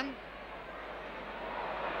attacking again.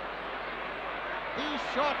 These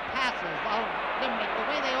short passes of Limerick, the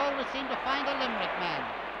way they always seem to find a Limerick man.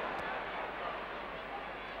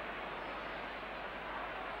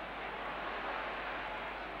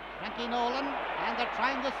 Frankie Nolan, and they're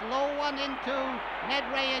trying this low one into Ned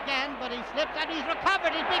Ray again, but he slips and he's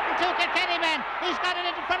recovered. He's beaten 2 Kilkenny men. He's got it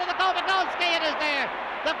in front of the goal, but Noel Skean is there.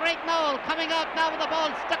 The great Noel coming out now with the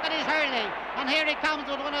ball stuck in his hurley. And here he comes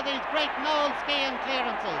with one of these great Noel Skean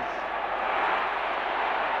clearances.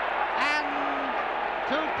 And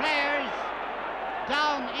 2 players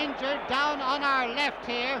down, injured, down on our left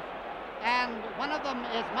here. And one of them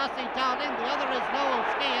is Mossy Dowling, the other is Noel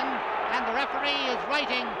Skean, and the referee is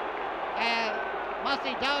writing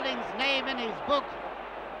Mossy Dowling's name in his book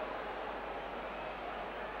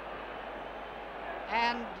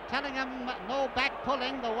and telling him no back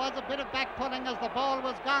pulling. There was a bit of back pulling as the ball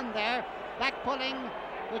was gone there. Back pulling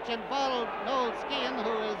which involved Noel Skean,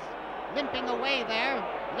 who is limping away there.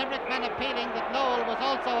 Limerick men appealing that Noel was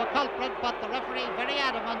also a culprit, but the referee very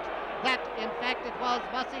adamant that in fact it was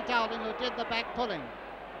Mossy Dowling who did the back pulling.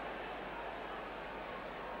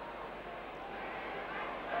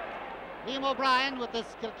 Liam O'Brien with this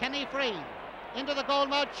Kilkenny free. Into the goal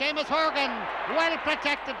mouth, Seamus Horgan, well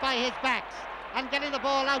protected by his backs and getting the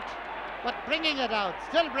ball out, but bringing it out,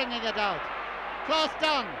 still bringing it out. Close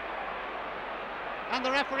down. And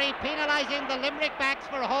the referee penalising the Limerick backs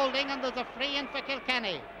for holding, and there's a free in for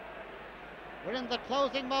Kilkenny. We're in the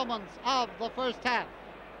closing moments of the first half.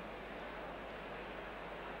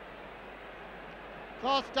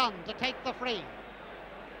 Close down to take the free.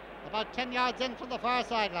 About 10 yards in from the far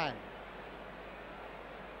sideline.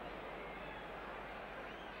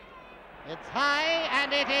 It's high,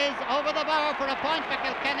 and it is over the bar for a point for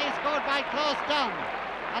Kilkenny, scored by Close Dunn.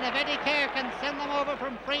 And if Eddie Kerr can send them over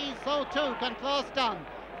from frees, so too can Close Dunn.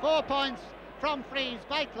 4 points from frees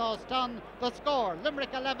by Close Dunn. The score,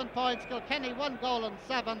 Limerick 11 points, Kilkenny 1 goal and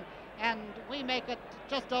 7. And we make it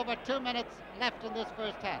just over 2 minutes left in this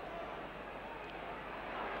first half.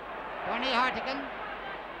 Bernie Hartigan.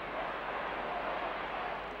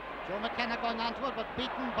 Joe McKenna going onto it, but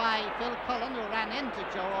beaten by Phil Cullen, who ran into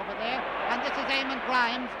Joe over there. And this is Eamon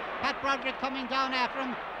Grimes. Pat Broderick coming down after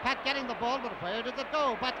him. Pat getting the ball, but where does it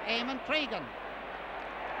go? But Eamon Cregan.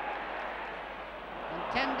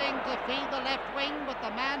 Intending to feed the left wing, but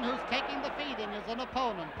the man who's taking the feeding is an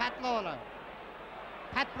opponent, Pat Lawler.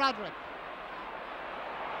 Pat Broderick.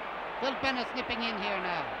 Phil Bennett nipping in here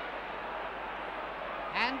now.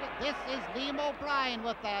 And this is Liam O'Brien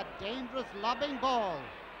with a dangerous lobbing ball.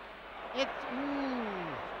 It's,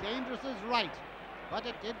 dangerous is right, but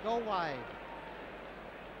it did go wide.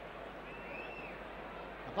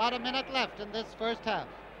 About a minute left in this first half.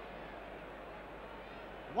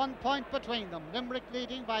 1 point between them. Limerick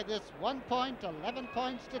leading by this 1 point, 11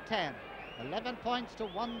 points to 10. 11 points to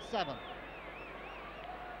 1-7.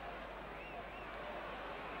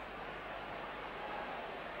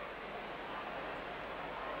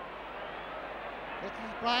 This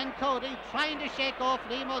is Brian Cody trying to shake off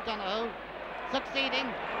Liam O'Donoghue, succeeding.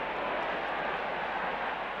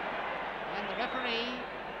 And the referee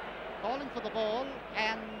calling for the ball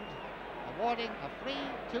and awarding a free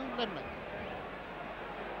to Limerick.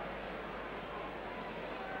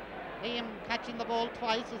 Liam catching the ball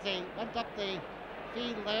twice as he went up the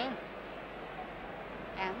field there.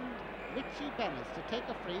 And Richie Bennis to take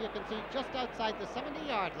a free. You can see just outside the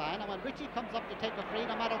 70-yard line. And when Richie comes up to take a free,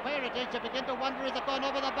 no matter where it is, you begin to wonder, is it going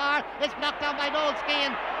over the bar? It's knocked down by Noel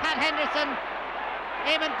Skehan, Pat Henderson,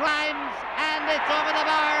 Eamon Grimes, and it's over the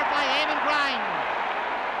bar by Eamon Grimes.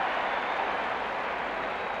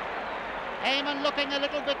 Eamon looking a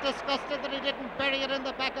little bit disgusted that he didn't bury it in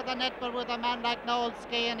the back of the net, but with a man like Noel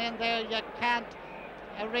Skehan in there, you can't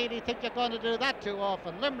really think you're going to do that too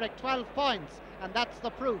often. Limerick 12 points, and that's the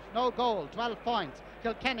proof. No goal, 12 points.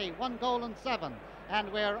 Kilkenny 1 goal and 7,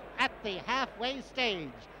 and we're at the halfway stage,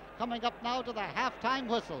 coming up now to the half-time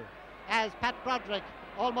whistle as Pat Broderick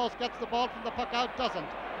almost gets the ball from the puck out, doesn't.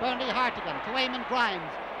 Bernie Hartigan to Eamon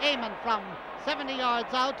Grimes. Eamon from 70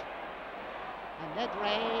 yards out, and Ned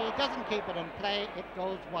Ray doesn't keep it in play. It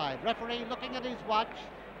goes wide. Referee looking at his watch,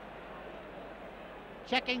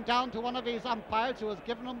 checking down to one of his umpires who has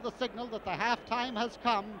given him the signal that the half-time has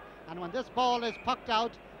come, and when this ball is pucked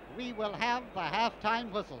out, we will have the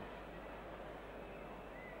half-time whistle.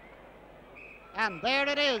 And there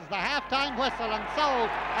it is, the half-time whistle, and so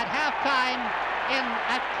at half-time in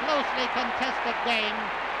a closely contested game,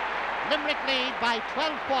 Limerick lead by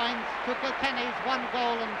 12 points to Kilkenny's 1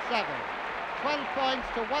 goal and 7. 12 points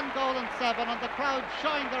to 1 goal and 7, and the crowd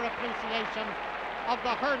showing their appreciation of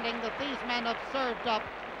the hurling that these men have served up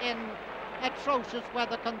in atrocious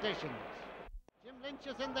weather conditions. Jim Lynch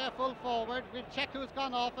is in there full forward. We'll check who's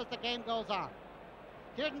gone off as the game goes on.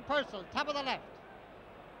 Kieran Purcell, top of the left.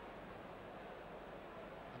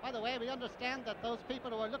 And by the way, we understand that those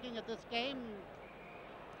people who are looking at this game,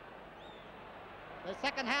 the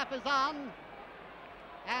second half is on,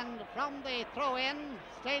 and from the throw-in,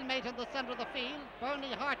 stalemate in the centre of the field,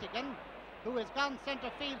 Bernie Hartigan, who has gone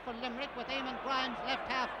centre field for Limerick with Eamon Grimes left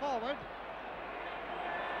half forward.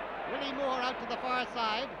 Willie Moore out to the far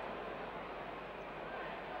side.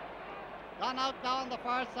 Gone out now on the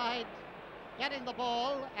far side, getting the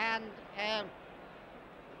ball, and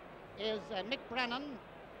is Mick Brennan.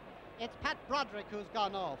 It's Pat Broderick who's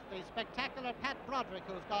gone off, the spectacular Pat Broderick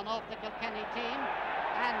who's gone off the Kilkenny team.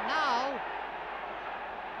 And now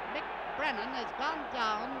Mick Brennan has gone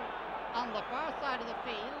down on the far side of the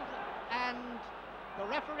field, and the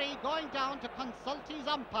referee going down to consult his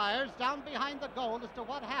umpires down behind the goal as to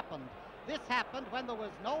what happened. This happened when there was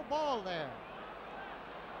no ball there.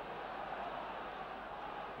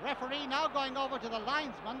 Referee now going over to the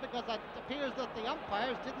linesman because it appears that the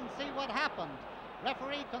umpires didn't see what happened.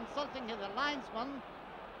 Referee consulting the linesman,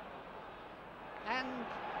 and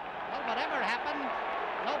well, whatever happened,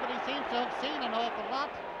 nobody seems to have seen an awful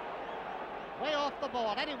lot. Way off the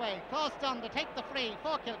ball. Anyway, Klaus Dunn to take the free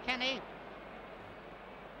for Kilkenny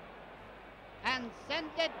and send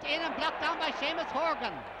it in and blocked down by Seamus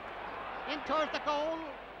Horgan. In towards the goal,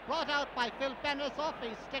 brought out by Phil Bennis off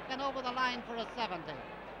his stick and over the line for a 70.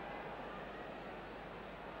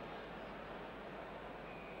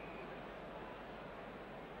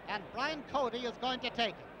 And Brian Cody is going to take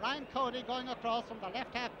it. Brian Cody going across from the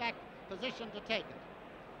left half-back position to take it.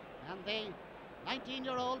 And the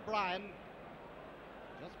 19-year-old Brian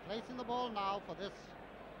just placing the ball now for this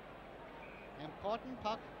important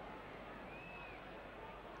puck.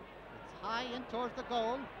 It's high in towards the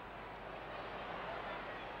goal.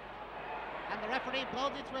 And the referee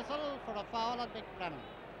blows its whistle for a foul on Mick Brennan.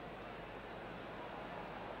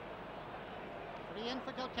 Free in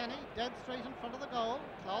for Kilkenny, dead straight in front of the goal.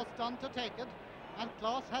 Klaus Dunn to take it, and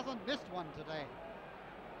Klaus hasn't missed one today.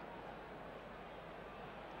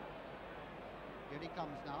 Here he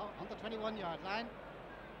comes now on the 21-yard line.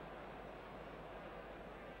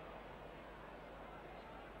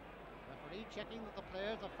 Referee checking that the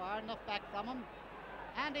players are far enough back from him,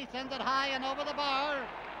 and he sends it high and over the bar.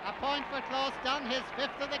 A point for Klaus Dunn, his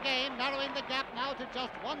 5th of the game, narrowing the gap now to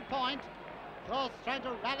just 1 point. Klaus trying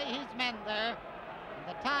to rally his men there.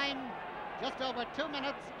 The time, just over 2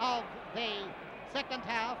 minutes of the second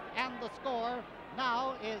half, and the score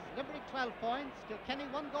now is Limerick 12 points, Kilkenny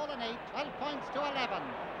 1 goal and 8, 12 points to 11.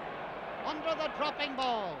 Under the dropping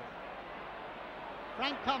ball,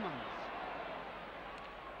 Frank Cummins.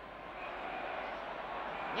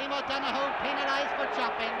 Liam O'Donoghue penalised for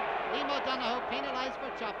chopping. Liam O'Donoghue penalised for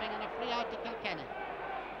chopping, and a free out to Kilkenny.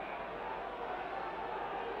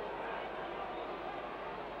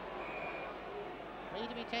 Free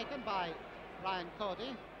to be taken by Brian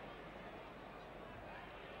Cody.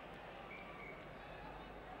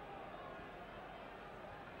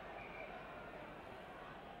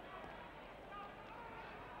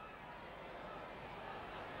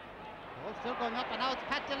 Ball still going up, and now it's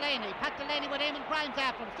Pat Delaney. Pat Delaney with Eamon Grimes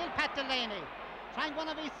after him. Still Pat Delaney. trying one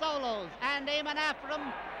of his solos, and Eamon after him,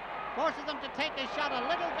 forces him to take a shot a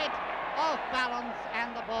little bit off balance,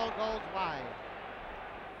 and the ball goes wide.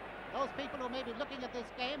 Those people who may be looking at this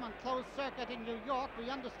game on closed circuit in New York, we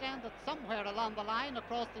understand that somewhere along the line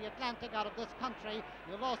across the Atlantic out of this country,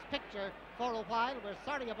 you lost picture for a while. We're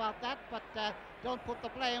sorry about that, but don't put the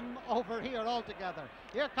blame over here altogether.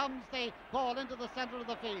 Here comes the ball into the centre of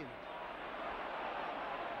the field.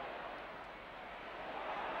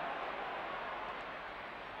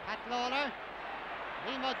 Pat Lawler,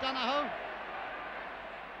 Liam O'Donoghue,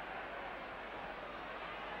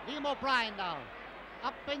 Liam O'Brien now.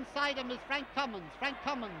 Up inside him is Frank Cummins. Frank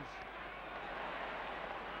Cummins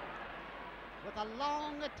with a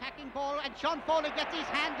long attacking ball, and Sean Foley gets his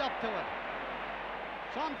hand up to it.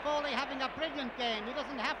 Sean Foley having a brilliant game. He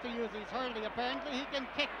doesn't have to use his hurley apparently. He can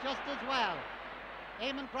kick just as well.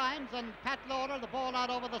 Eamon Grimes and Pat Lawler, the ball out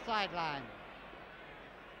over the sideline.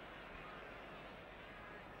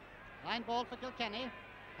 Line ball for Kilkenny,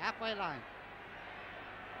 halfway line.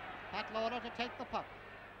 Pat Lawler to take the puck.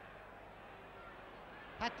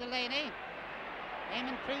 Pat Delaney,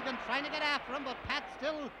 Eamon Cregan trying to get after him, but Pat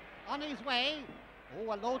still on his way.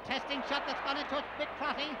 Oh, a low testing shot that's gone into Big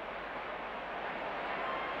Crotty.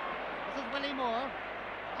 This is Willie Moore,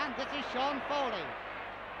 and this is Sean Foley.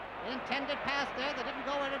 The intended pass there that didn't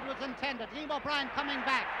go where it was intended. Liam O'Brien coming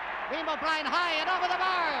back. Liam O'Brien high and over the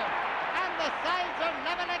bar, and the sides are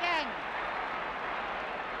level again.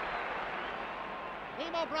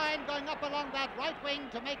 Liam O'Brien going up along that right wing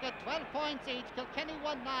to make it 12 points each. Kilkenny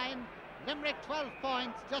won 9, Limerick 12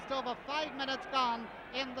 points, just over 5 minutes gone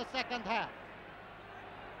in the second half.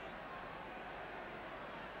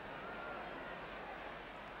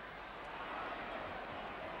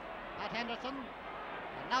 Pat Henderson,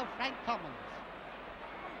 and now Frank Cummins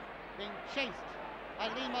being chased by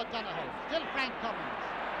Liam O'Donoghue. Still Frank Cummins,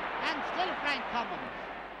 and still Frank Cummins.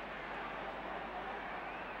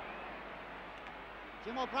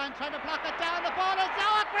 Jim O'Brien trying to block it down. The ball is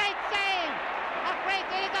now a great save.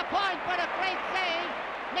 It is a point, but a great save.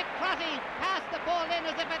 Nick Crotty passed the ball in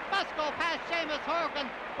as if it must go past Seamus Horgan,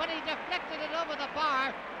 but he deflected it over the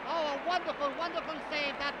bar. Oh, a wonderful, wonderful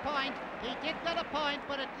save, that point. He did get a point,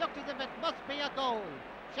 but it looked as if it must be a goal.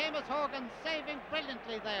 Seamus Horgan saving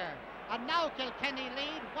brilliantly there. And now Kilkenny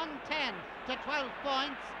lead 110 to 12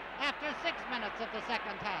 points after 6 minutes of the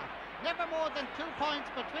second half. Never more than 2 points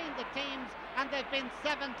between the teams, and they've been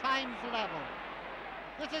 7 times level.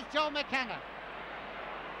 This is Joe McKenna,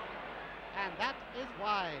 and that is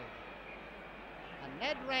wide. And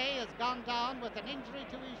Ned Ray has gone down with an injury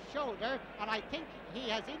to his shoulder, and I think he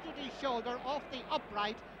has injured his shoulder off the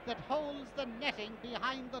upright that holds the netting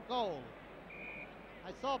behind the goal.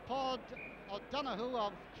 I saw Paul O'Donoghue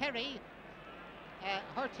of Kerry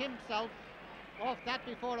hurt himself off that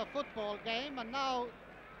before a football game, and now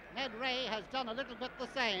Ned Ray has done a little bit the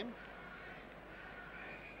same.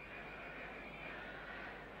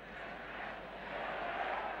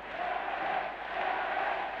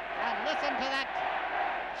 And listen to that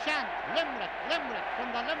chant, Limerick, Limerick,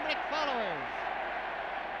 from the Limerick followers.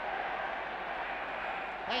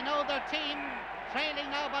 They know their team trailing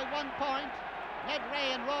now by 1 point. Ned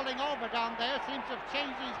Ray and rolling over down there seems to have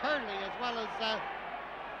changed his hurley as well as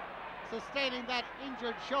sustaining that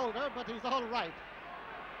injured shoulder, but he's all right.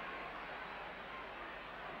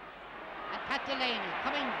 And Pat Delaney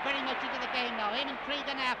coming very much into the game now. Eamon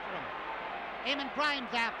Cregan after him. Eamon Grimes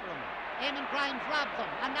after him. Eamon Grimes robs him.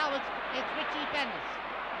 And now it's Richie Bennis.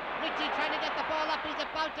 Richie trying to get the ball up. He's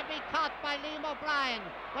about to be caught by Liam O'Brien,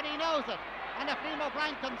 but he knows it. And if Liam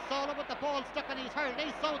O'Brien can solo with the ball stuck in his hurley,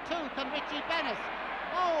 so too can Richie Bennis.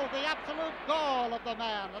 Oh, the absolute gall of the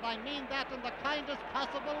man, and I mean that in the kindest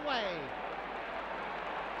possible way.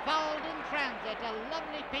 Fouled in transit, a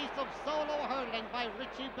lovely piece of solo hurling by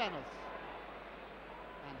Richie Bennis.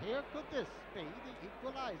 And here could this be the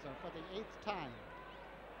equalizer for the 8th time?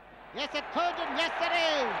 Yes, it could, and yes, it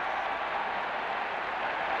is!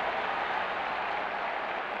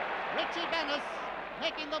 Richie Bennis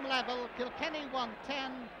making them level. Kilkenny won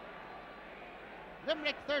 10,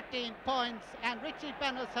 Limerick 13 points, and Richie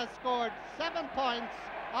Bennis has scored 7 points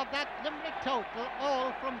of that Limerick total,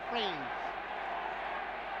 all from frees.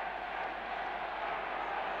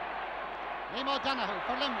 Liam O'Donoghue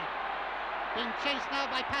for Limerick. Being chased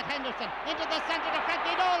now by Pat Henderson. Into the centre to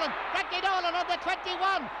Frankie Nolan. Frankie Nolan on the 21,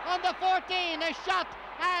 on the 14. A shot,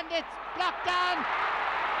 and it's blocked down.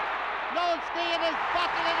 Noel Skean is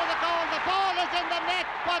bottled into the goal. The ball is in the net,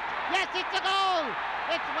 but yes, it's a goal.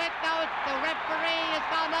 It's wet now. The referee has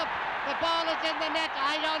gone up. The ball is in the net.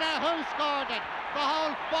 I don't know who scored it. The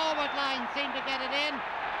whole forward line seemed to get it in.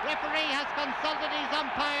 Referee has consulted his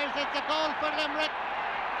umpires. It's a goal for Limerick.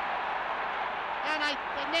 And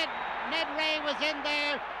Ned Ray was in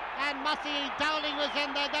there, and Mossy Dowling was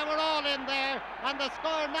in there. They were all in there. And the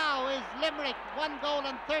score now is Limerick 1 goal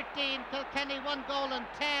and 13, Kilkenny 1 goal and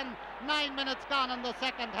 10. 9 minutes gone in the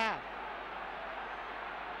second half.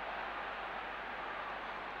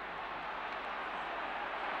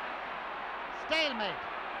 Stalemate.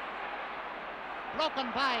 Broken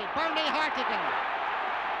by Bernie Hartigan.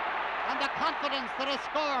 And the confidence that a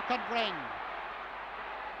score could bring.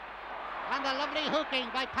 And the lovely hooking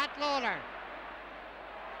by Pat Lawler.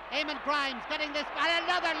 Eamon Grimes getting this, and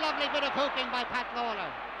another lovely bit of hooking by Pat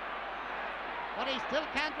Lawler. But he still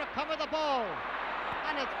can't recover the ball.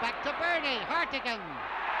 And it's back to Bernie Hartigan.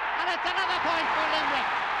 And it's another point for Limerick.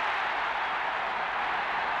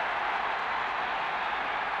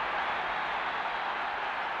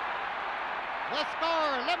 The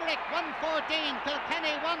score, Limerick 114,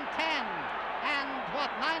 Kilkenny 110. And what,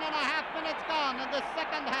 9.5 minutes gone in the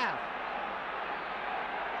second half.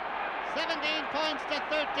 17 points to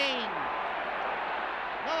 13.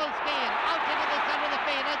 Noel Skean out into the centre of the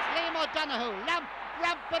field. It's Liam O'Donoghue.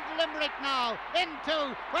 Rampant Limerick now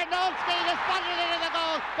into where Noel Skean is spotted into the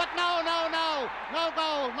goal. But no.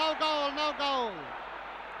 No goal.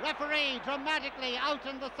 Referee dramatically out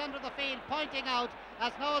in the centre of the field, pointing out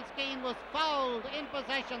as Noel Skean was fouled in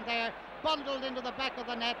possession there, bundled into the back of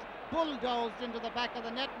the net, bulldozed into the back of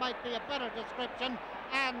the net might be a better description,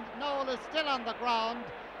 and Noel is still on the ground,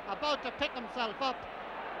 about to pick himself up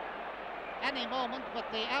any moment,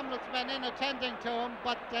 but the ambulance men in attending to him,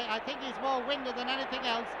 but I think he's more winded than anything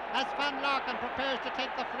else as Van Larkin prepares to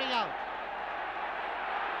take the free out.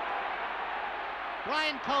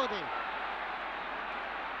 Brian Cody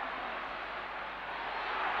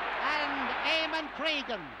and Eamon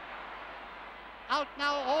Cregan out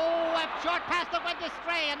now. Oh, a short pass that went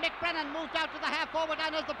astray, and Mick Brennan moved out to the half forward,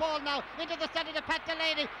 and has the ball now into the centre to Pat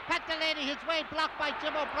Delaney. Pat Delaney, his way blocked by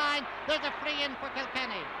Jim O'Brien. There's a free in for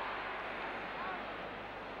Kilkenny.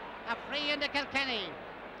 A free in to Kilkenny.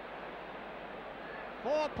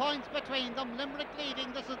 4 points between them. Limerick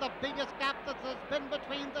leading. This is the biggest gap that has been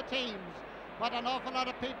between the teams. But an awful lot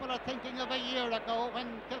of people are thinking of a year ago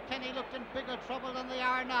when Kilkenny looked in bigger trouble than they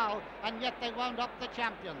are now, and yet they wound up the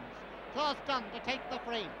champions. Klaus Dunn to take the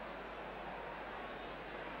free.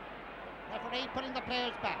 Referee putting the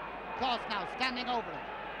players back. Klaus now standing over it.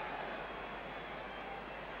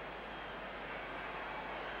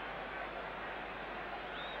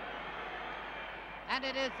 And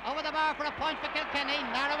it is over the bar for a point for Kilkenny,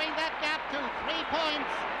 narrowing that gap to 3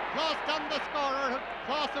 points. Klaus Dunn, the scorer.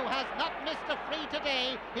 Klaus, who has not missed a free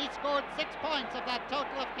today, he scored 6 points of that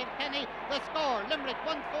total of Kilkenny. The score, Limerick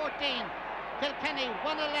 114, Kilkenny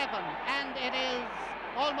 111, and it is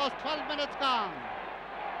almost 12 minutes gone.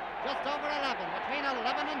 Just over 11, between 11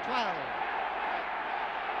 and 12.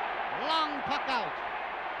 Long puck out.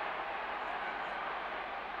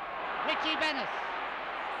 Richie Bennis.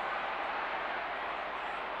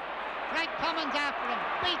 Frank Cummins after him,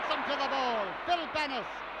 beats him to the ball. Phil Bennis,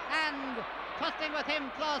 and trusting with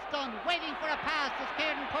him, Klaus Dunn, waiting for a pass to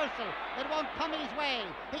Kieran Purcell. It won't come his way.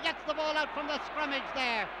 He gets the ball out from the scrummage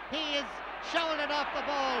there. He is shouldered off the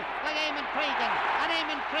ball by Eamon Cregan. And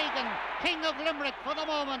Eamon Cregan, king of Limerick for the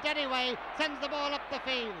moment anyway, sends the ball up the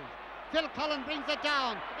field. Phil Cullen brings it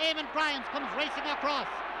down. Eamon Grimes comes racing across.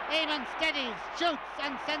 Eamon steadies, shoots,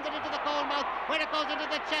 and sends it into the goal mouth, where it goes into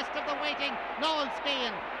the chest of the waiting Noel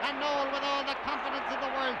Skean. And Noel, with all the confidence in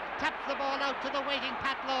the world, taps the ball out to the waiting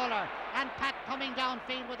Pat Lawler. And Pat coming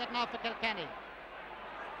downfield with it now for Kilkenny.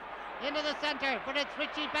 Into the centre, but it's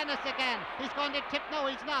Richie Bennis again. He's going to tip. No,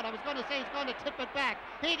 he's not. I was going to say he's going to tip it back.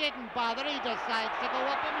 He didn't bother. He decides to go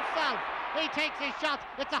up himself. He takes his shot.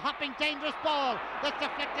 It's a hopping, dangerous ball that's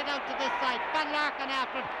deflected out to this side. Van Larkin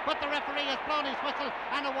after it, but the referee has blown his whistle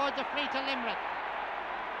and awards a free to Limerick.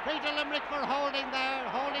 Free to Limerick for holding there,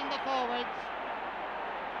 holding the forwards.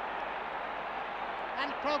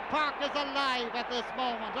 And Croke Park is alive at this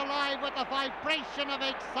moment, alive with the vibration of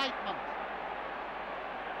excitement.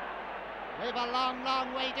 We've a long,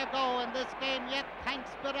 long way to go in this game yet, thanks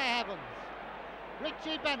be to heavens.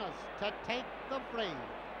 Richie Bennis to take the free.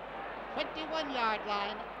 21-yard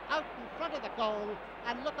line, out in front of the goal,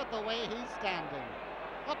 and look at the way he's standing.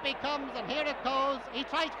 Up he comes, and here it goes. He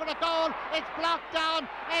tries for the goal. It's blocked down.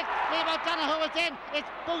 It's Liam O'Donoghue is in.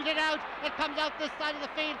 It's booted out. It comes out this side of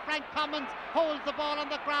the field. Frank Cummins holds the ball on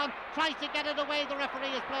the ground, tries to get it away. The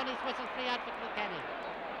referee has blown his whistle, free out for Kilkenny.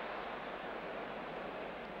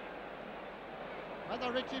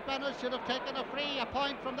 Whether Richie Bennis should have taken a free, a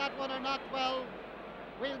point from that one or not, well,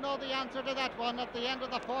 we'll know the answer to that one at the end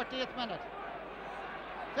of the 40th minute.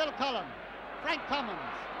 Phil Cullen, Frank Cummins.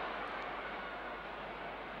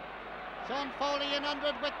 Sean Foley in under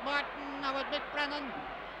it with Martin, now with Mick Brennan.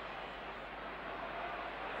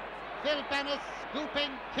 Phil Bennis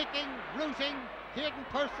scooping, kicking, rooting. Kieran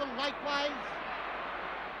Purcell likewise.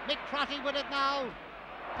 Mick Trotty with it now.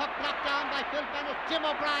 Puck blocked down by Phil Bennis. Jim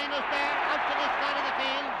O'Brien is there, out to this side of the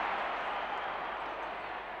field.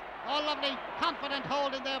 Oh, lovely, confident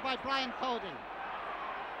holding there by Brian Cody.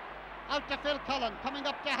 Out to Phil Cullen, coming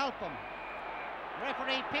up to help him.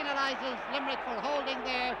 Referee penalises Limerick for holding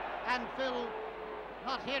there, and Phil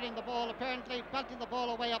not hearing the ball, apparently belting the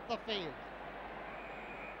ball away up the field.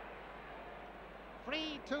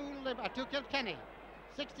 Free to Kilkenny,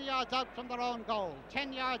 60 yards out from their own goal,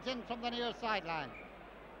 10 yards in from the near sideline.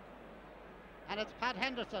 And it's Pat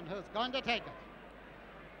Henderson who's going to take it.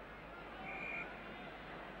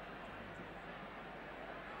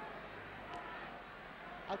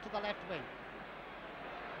 Out to the left wing.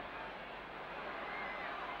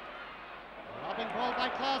 Lobbing ball by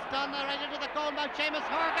Klaus Dunner right into the goal. Now Seamus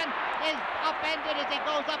Horgan is upended as he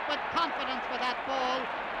goes up with confidence with that ball.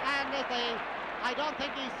 And I don't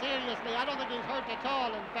think he's seriously, I don't think he's hurt at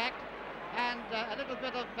all, in fact. And a little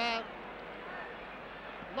bit of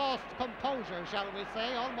lost composure, shall we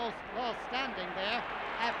say, almost lost standing there.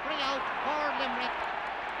 A free out for Limerick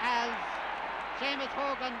as Seamus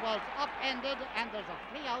Horgan was upended, and there's a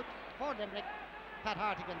free out for Limerick. Pat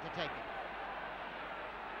Hartigan to take it.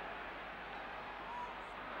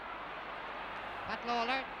 Pat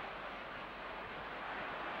Lawler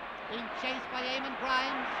being chased by Eamon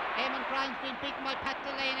Grimes. Eamon Grimes being beaten by Pat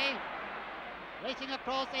Delaney. Racing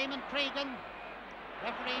across, Eamon Cregan.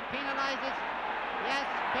 Referee penalises. Yes,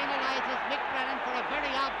 penalises Mick Brennan for a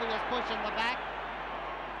very obvious push in the back.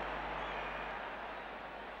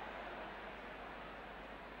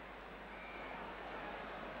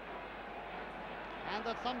 And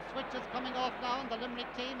there's some switches coming off now on the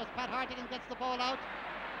Limerick team as Pat Hartigan gets the ball out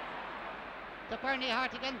to Bernie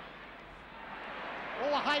Hartigan.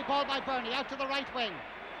 Oh, a high ball by Bernie out to the right wing.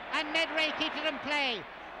 And Ned Ray keeps it in play.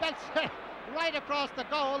 Belts right across the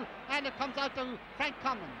goal, and it comes out to Frank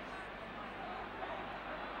Cummins.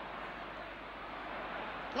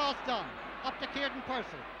 Klaus Dunn up to Kieran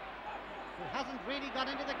Purcell, who hasn't really got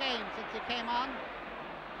into the game since he came on.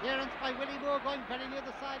 Clearance by Willie Moore going very near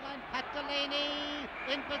the sideline. Pat Delaney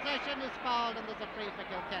in possession is fouled, and there's a free for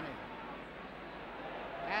Kilkenny.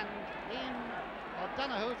 And Liam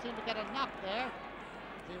O'Donoghue seemed to get a knock there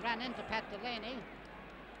as he ran into Pat Delaney.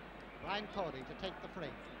 Brian Cody to take the free.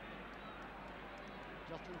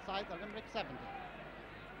 Just inside the Limerick 70.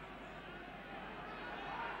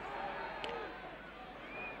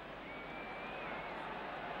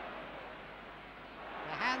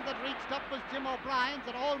 The hand that reached up was Jim O'Brien's,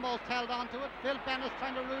 that almost held on to it. Phil Bennis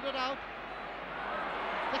trying to root it out.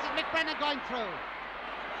 This is Mick Brennan going through.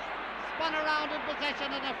 Spun around in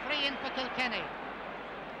possession and a free in for Kilkenny.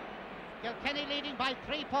 Kilkenny leading by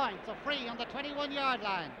 3 points, a free on the 21-yard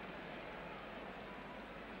line.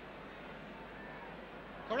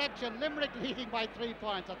 Correction, Limerick leading by 3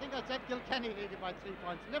 points. I think I said Kilkenny leading by 3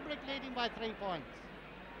 points. Limerick leading by 3 points.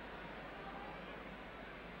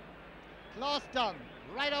 Klaus Dunn,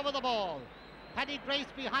 right over the ball. Paddy Grace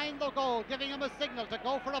behind the goal, giving him a signal to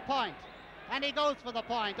go for a point. And he goes for the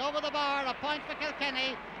point. Over the bar, a point for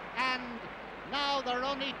Kilkenny. And now there are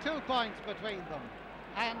only 2 points between them.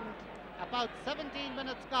 And about 17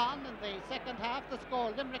 minutes gone in the second half. The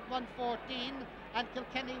score, Limerick 1-14 and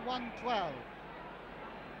Kilkenny 1-12.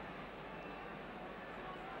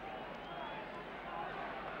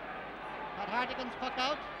 Pat Hartigan's puck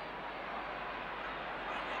out.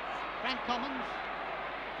 Frank Cummins,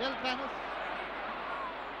 Phil Bennis,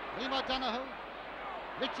 Liam O'Donoghue,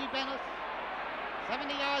 Richie Bennis,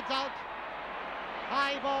 70 yards out.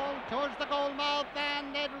 High ball towards the goal mouth,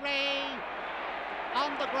 and Ned Ray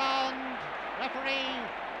on the ground. Referee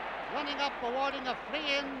running up, awarding a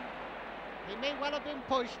free in. He may well have been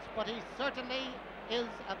pushed, but he certainly is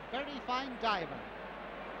a very fine diver.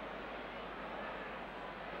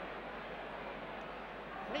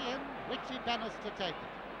 Free in, Richie Bennis to take it.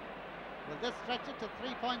 Will this stretch it to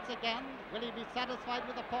 3 points again? Will he be satisfied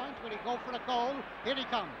with a point? Will he go for a goal? Here he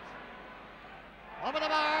comes. Over the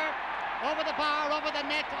bar, over the bar, over the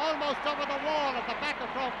net, almost over the wall at the back of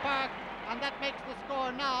Croke Park, and that makes the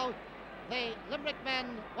score now. The Limerick men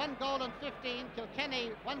 1 goal and 15,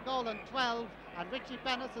 Kilkenny 1 goal and 12, and Richie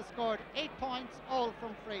Bennis has scored 8 points, all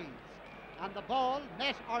from frees. And the ball,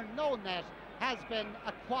 net or no net, has been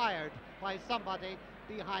acquired by somebody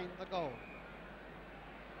behind the goal.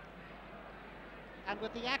 And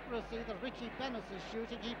with the accuracy that Richie Bennis is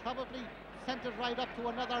shooting, he probably sent it right up to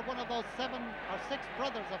another one of those 7 or 6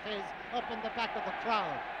 brothers of his up in the back of the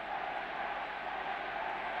crowd.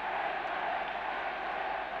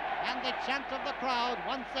 And the chant of the crowd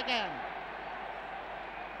once again.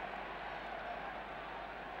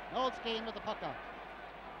 Noel with the puck out.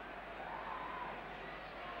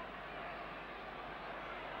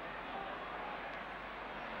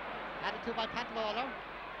 Added to by Pat Lawler.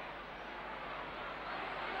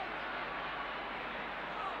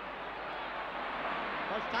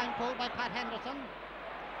 First time pulled by Pat Henderson.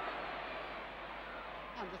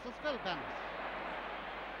 And this is Phil Bennis.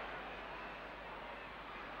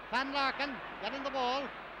 Van Larkin getting the ball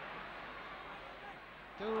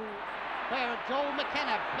to where Joe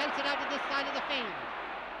McKenna plays it out to this side of the field.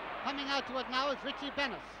 Coming out to it now is Richie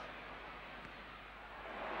Bennis.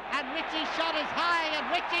 And Richie's shot is high,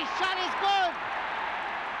 and Richie's shot is good.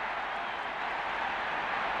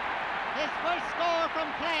 His first score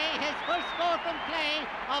from play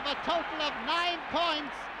of a total of 9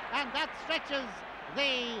 points, and that stretches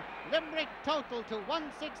the Limerick total to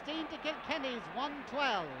 116 to Kilkenny's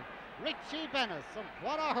 112. Richie Bennis, and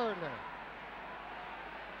what a hurler.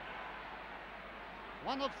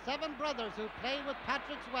 One of 7 brothers who play with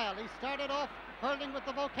Patrick's Well. He started off hurling with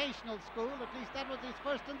the vocational school, at least that was his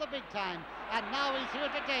first in the big time. And now he's here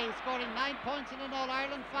today, scoring 9 points in an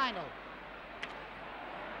All-Ireland final.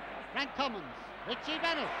 Frank Cummins, Richie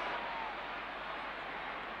Bennis.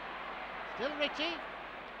 Still Richie.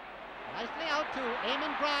 Nicely out to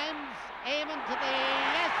Eamon Grimes. Eamon to the,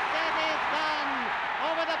 yes, it is gone.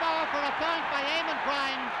 Over the bar for a point by Eamon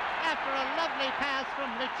Grimes after a lovely pass from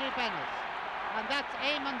Richie Bennis. And that's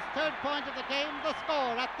Eamon's 3rd point of the game. The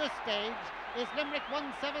score at this stage is Limerick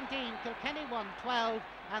 117, Kilkenny 112,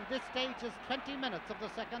 and this stage is 20 minutes of the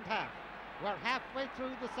second half. We're halfway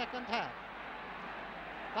through the second half.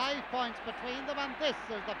 5 points between them, and this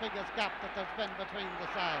is the biggest gap that there's been between the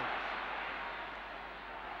sides.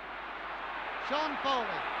 Sean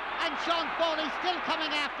Foley, and Sean Foley still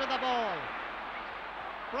coming after the ball.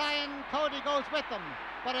 Brian Cody goes with them,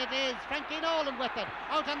 but it is Frankie Nolan with it.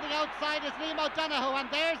 Out on the outside is Liam O'Donoghue, and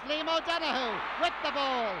there's Liam O'Donoghue with the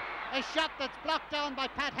ball. A shot that's blocked down by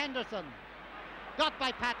Pat Henderson. Got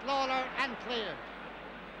by Pat Lawler and cleared.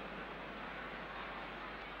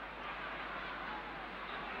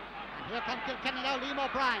 And here comes Kilkenny now, Liam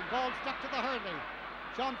O'Brien. Ball stuck to the hurley.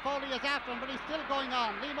 Sean Foley is after him, but he's still going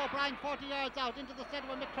on. Liam O'Brien 40 yards out into the centre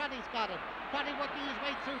when McCraddy's got it. McCraddy working his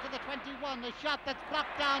way through to the 21. A shot that's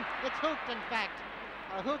blocked down. It's hooked, in fact.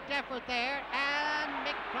 A hooked effort there, and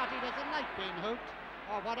Mick Crotty doesn't like being hooked,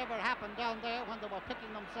 or whatever happened down there when they were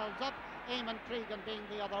picking themselves up, Eamon Cregan being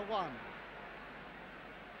the other one.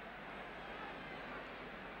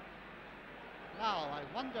 Now, I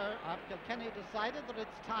wonder, have Kilkenny decided that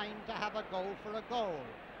it's time to have a goal for a goal?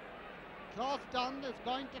 Klaus Dunn is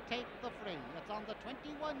going to take the free. It's on the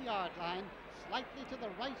 21-yard line, slightly to the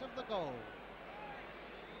right of the goal.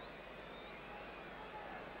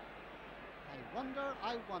 I wonder,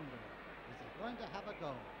 is he going to have a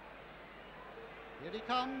go? Here he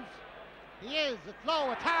comes. He is. It's low,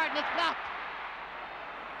 it's hard, and it's blocked.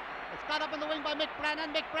 It's got up in the wing by Mick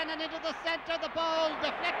Brennan. Mick Brennan into the centre. The ball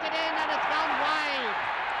deflected in, and it's gone wide.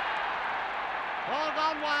 Ball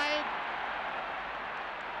gone wide.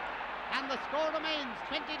 And the score remains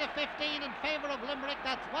 20 to 15 in favour of Limerick.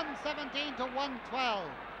 That's 117 to 112.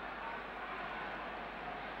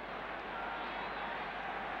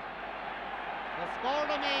 The score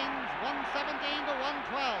remains 117 to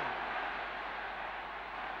 112.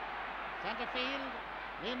 Centre field,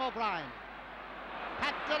 Liam O'Brien.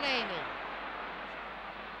 Pat Delaney.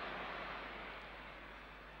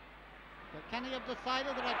 Kilkenny have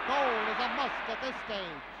decided that a goal is a must at this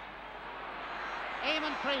stage.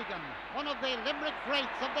 Eamon Cregan, one of the Limerick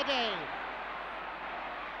greats of the day.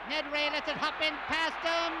 Ned Ray lets it hop in past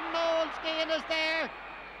him. Noel Skehan is there.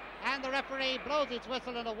 And the referee blows his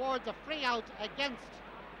whistle and awards a free out against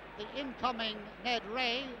the incoming Ned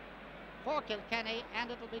Ray for Kilkenny,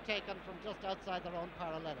 and it will be taken from just outside their own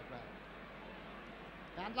parallelogram.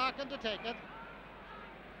 Van Larkin to take it.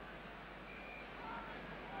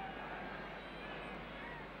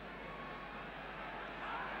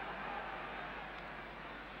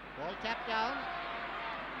 Ball tapped down.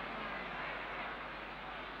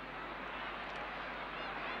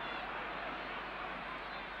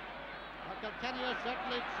 Kilkenny are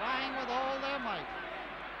certainly trying with all their might.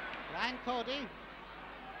 Brian Cody.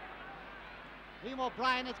 Liam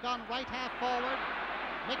O'Brien has gone right half forward.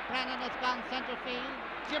 Mick Brennan has gone centre field.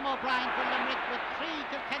 Jim O'Brien for Limerick with 3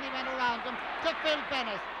 Kilkenny men around him to Phil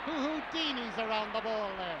Bennis, who Houdini's around the ball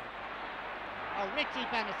there. or Richie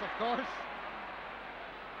Bennis, of course.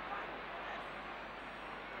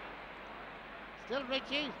 Still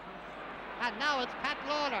Richie. And now it's Pat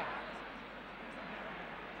Lawler.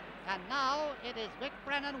 And now it is Vic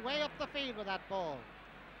Brennan way up the field with that ball.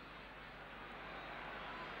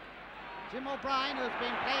 Jim O'Brien, who's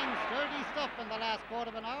been playing sturdy stuff in the last quarter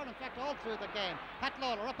of an hour, in fact all through the game. Pat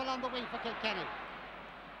Lawler up along the wing for Kilkenny.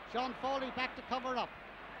 Sean Foley back to cover up.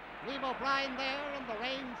 Liam O'Brien there, and the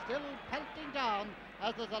rain still pelting down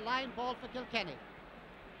as there's a line ball for Kilkenny.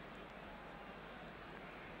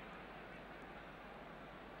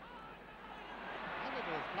 And it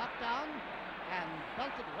was blocked down and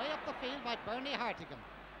belted way up the field by Bernie Hartigan.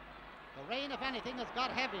 The rain, if anything, has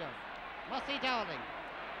got heavier. Mussy Dowling,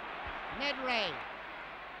 Ned Ray,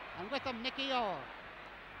 and with them Nicky Orr.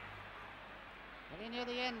 Very near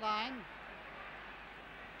the end line.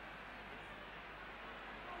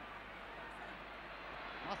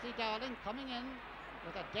 Mussy Dowling coming in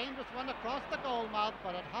with a dangerous one across the goal mouth,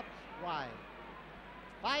 but it hops wide.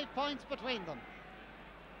 5 points between them.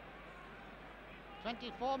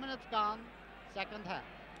 24 minutes gone, second half.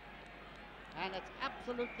 And it's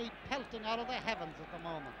absolutely pelting out of the heavens at the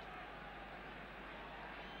moment.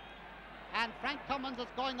 And Frank Cummins is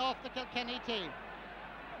going off the Kilkenny team.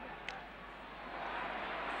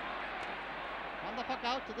 On the puck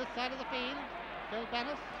out to this side of the field, Phil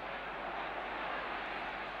Bennis,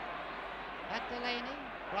 Pat Delaney,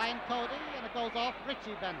 Brian Cody, and it goes off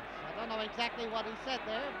Richie Bennis. I don't know exactly what he said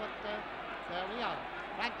there, but there we are.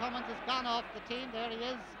 Frank Cummins has gone off the team. There he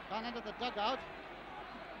is, gone into the dugout.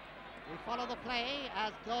 We follow the play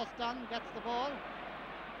as Klaus Dunn gets the ball.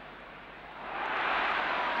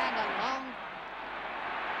 And a long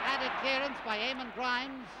added clearance by Eamon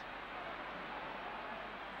Grimes.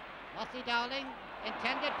 Mussy Dowling,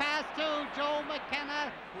 intended pass to Joe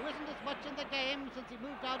McKenna, who isn't as much in the game since he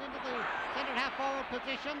moved out into the centre half forward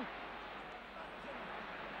position.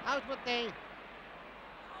 Out with the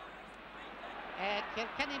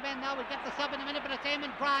Kilkenny men now. We'll get the sub in a minute, but it's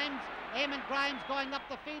Eamon Grimes. Eamon Grimes going up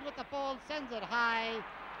the field with the ball, sends it high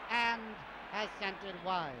and has sent it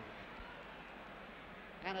wide.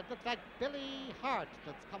 And it looks like Billy Hart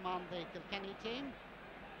that's come on the Kilkenny team.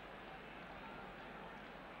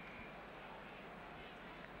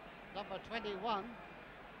 Number 21.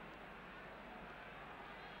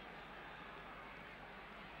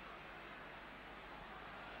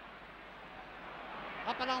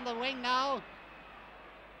 Up along the wing now.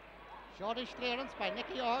 Shortish clearance by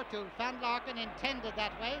Nicky Orr to Van Larkin, intended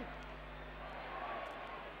that way.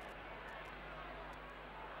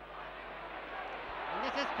 And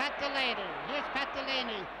this is Pat Delaney. Here's Pat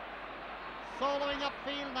Delaney soloing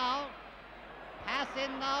upfield now. Pass in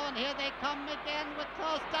now, and here they come again with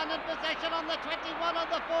Klaus Dunn in possession on the 21, on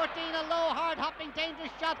the 14. A low, hard-hopping, dangerous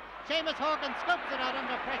shot. Seamus Horgan scoops it out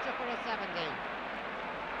under pressure for a 70.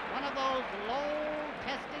 One of those low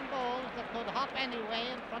testing balls that could hop anyway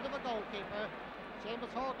in front of a goalkeeper. Seamus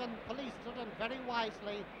Horgan policed it and very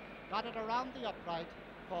wisely got it around the upright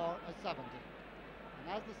for a 70.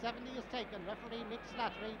 And as the 70 is taken, referee Mick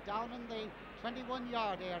Slattery down in the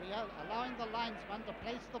 21-yard area, allowing the linesman to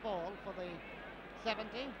place the ball for the 70,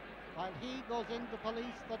 while he goes in to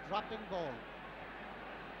police the dropping ball.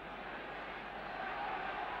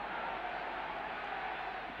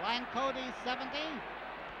 Brian Cody's 70,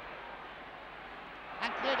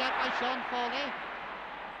 and cleared out by Sean Foley.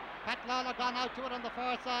 Pat Lawler gone out to it on the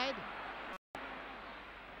far side.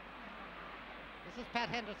 This is Pat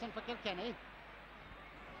Henderson for Kilkenny.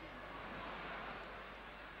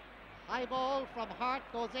 High ball from Hart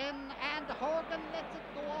goes in, and Horgan lets it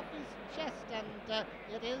go off his chest, and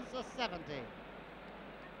it is a 70.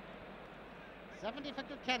 70 for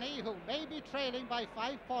Kilkenny, who may be trailing by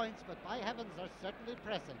 5 points, but by heavens are certainly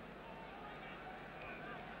pressing.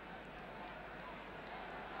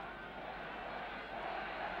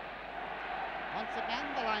 Once again,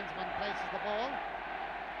 the linesman places the ball.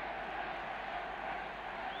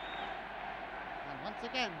 And once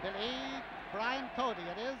again, Brian Cody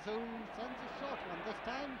it is, who sends a short one this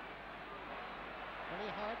time.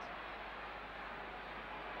 Very hard.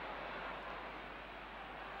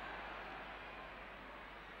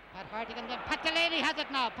 Pat Hartigan, Pat Delaney has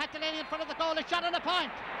it now. Pat Delaney in front of the goal, a shot and a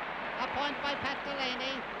point. A point by Pat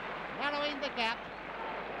Delaney, narrowing the gap.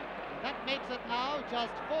 That makes it now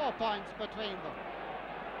just 4 points between them.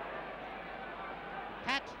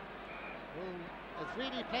 Pat, who is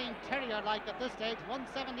really playing terrier-like at this stage,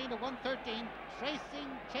 117 to 113,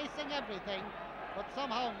 chasing everything, but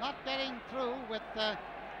somehow not getting through with the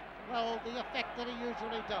effect that he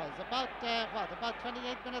usually does. About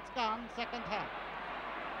 28 minutes gone, second half.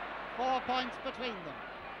 4 points between them.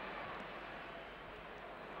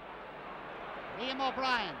 Liam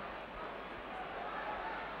O'Brien.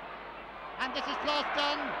 And this is close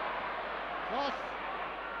done. Close.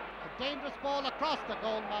 A dangerous ball across the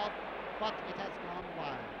goal mouth, but it has gone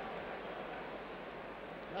wide.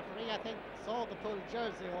 Referee, I think, saw the full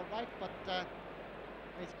jersey all right, but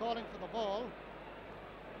he's calling for the ball.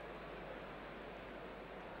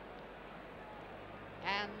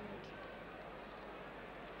 And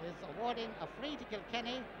is awarding a free to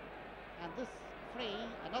Kilkenny. And this free,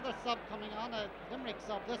 another sub coming on, a Limerick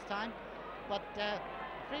sub this time, but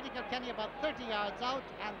free to Kilkenny about 30 yards out,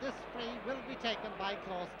 and this free will be taken by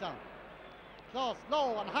Close Dunn. Close,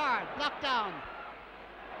 low and hard, blocked down.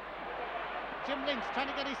 Jim Lynch trying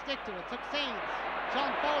to get his stick to it, succeeds.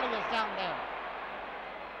 Sean Foley is down there.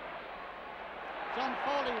 Sean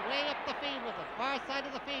Foley way up the field with it, far side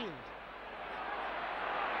of the field.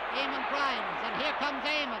 Eamon Grimes, and here comes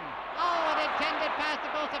Eamon. Oh, an intended pass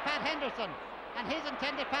that goes to Pat Henderson, and his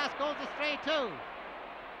intended pass goes astray too.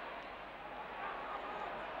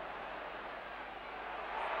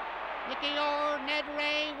 Nicky Orr, Ned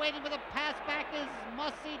Ray waiting for the pass back is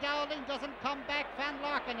Mussy Dowling, doesn't come back. Van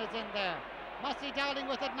Larkin is in there. Mussy Dowling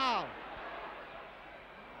with it now.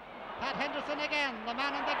 Pat Henderson again, the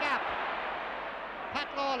man in the gap. Pat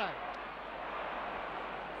Lawler.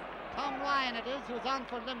 Tom Ryan it is who's on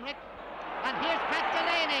for Limerick. And here's Pat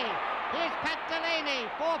Delaney. Here's Pat Delaney.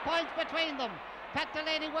 4 points between them. Pat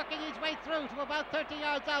Delaney working his way through to about 30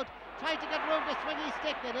 yards out. Trying to get room to swing his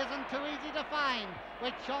stick. It isn't too easy to find.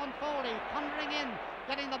 With Sean Foley thundering in,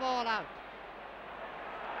 getting the ball out.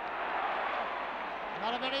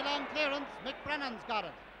 Not a very long clearance. Mick Brennan's got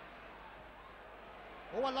it.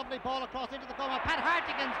 Oh, a lovely ball across into the corner. Pat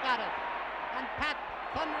Hartigan's got it. And Pat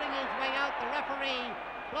thundering his way out. The referee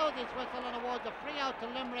blows his whistle and awards a free out to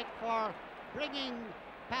Limerick for bringing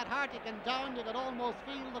Pat Hartigan down. You could almost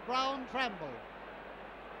feel the ground tremble.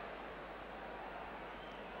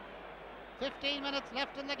 15 minutes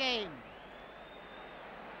left in the game.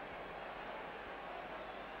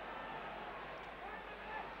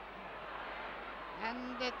 And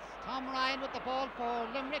it's Tom Ryan with the ball for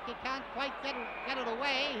Limerick. He can't quite get it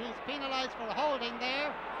away. He's penalised for holding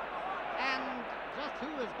there. And just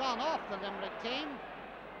who has gone off the Limerick team?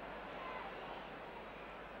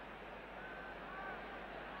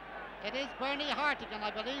 It is Bernie Hartigan, I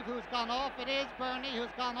believe, who's gone off. It is Bernie who's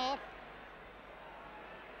gone off.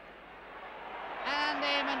 And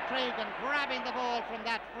Eamon Cregan grabbing the ball from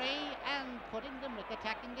that free and putting Limerick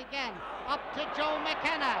attacking again. Up to Joe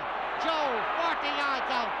McKenna. Joe, 40 yards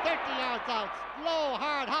out, 30 yards out. Slow,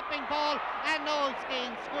 hard, hopping ball. And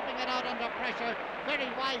Olskeen scooping it out under pressure. Very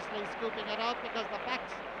wisely scooping it out because the backs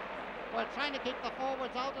were trying to keep the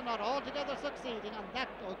forwards out and not altogether succeeding on that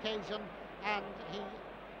occasion. And he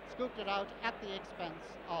scooped it out at the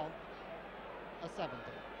expense of a 70.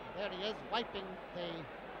 There he is, wiping the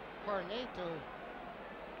Hurley to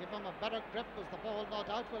give him a better grip as the ball no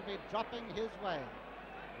doubt will be dropping his way.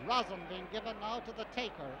 Rosin being given now to the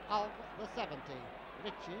taker of the 70,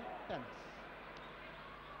 Richie Bennis.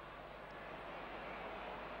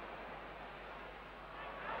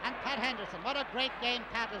 And Pat Henderson, what a great game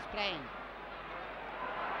Pat is playing.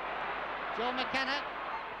 Joe McKenna,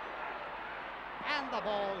 and the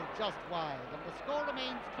ball just wide, and the score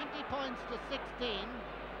remains 20 points to 16.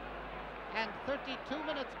 And 32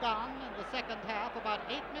 minutes gone in the second half, about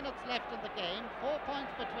 8 minutes left in the game, 4 points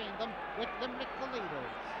between them, with Limerick the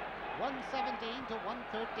leaders, 117 to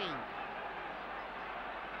 113.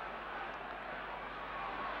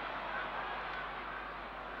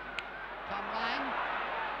 Tom Ryan.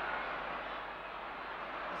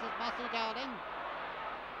 This is Mussy Dowling.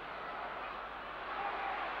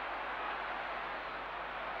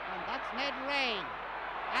 And that's Ned Ray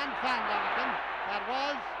and Van Larkin. That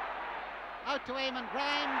was out to Eamon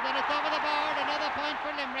Grimes, and it's over the board. Another point for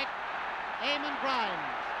Limerick. Eamon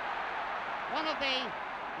Grimes. One of the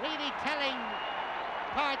really telling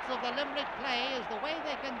parts of the Limerick play is the way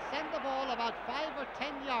they can send the ball about 5 or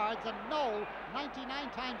 10 yards and know 99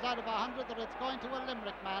 times out of 100 that it's going to a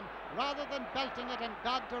Limerick man rather than belting it and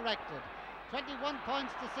God directed. 21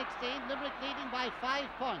 points to 16. Limerick leading by 5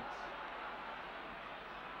 points.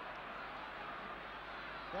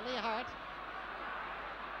 Billy Hart.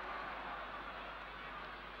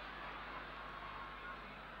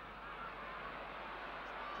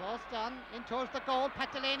 Close done, in towards the goal. Pat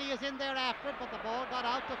Delaney is in there after it, but the ball got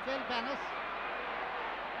out to Phil Bennis.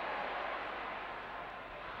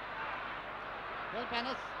 Phil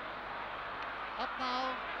Bennis up now.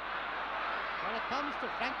 Well, it comes to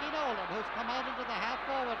Frankie Nolan, who's come out into the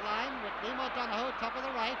half-forward line with Liam O'Donoghue top of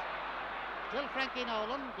the right. Still Frankie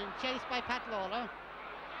Nolan, being chased by Pat Lawler.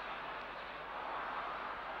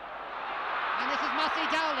 And this is Mossy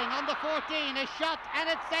Dowling on the 14. A shot and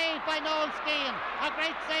it's saved by Noel Skean. A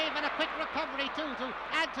great save and a quick recovery too to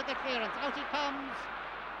add to the clearance. Out he comes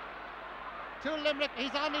to Limerick.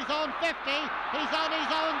 He's on his own 50. He's on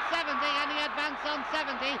his own 70 and he advances on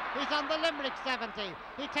 70. He's on the Limerick 70.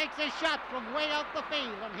 He takes a shot from way out the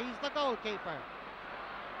field and he's the goalkeeper.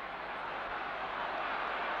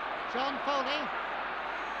 Sean Foley.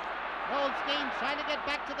 Noel Skean trying to get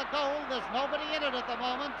back to the goal. There's nobody in it at the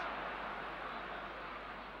moment.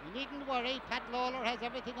 You needn't worry, Pat Lawler has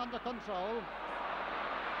everything under control.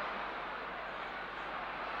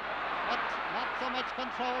 But not so much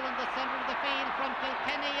control in the centre of the field from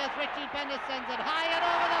Kilkenny as Richie Bennett sends it high and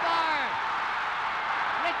over the bar.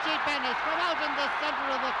 Richie Bennett from out in the centre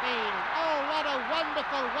of the field. Oh, what a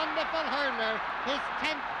wonderful, wonderful hurler. His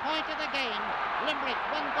 10th point of the game. Limerick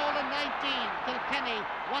 1 goal and 19. Kilkenny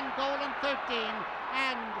 1 goal and 13.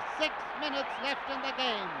 And 6 minutes left in the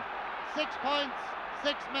game. 6 points.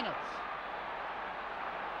 6 minutes.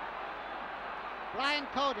 Brian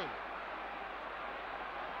Cody.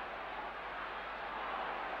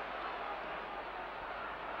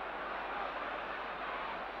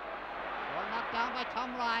 Ball knocked down by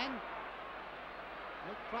Tom Ryan.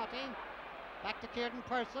 Luke Crotty. Back to Kieran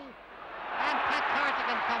Purcell. And Pat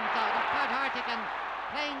Hartigan comes out. And Pat Hartigan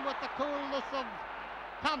playing with the coolness of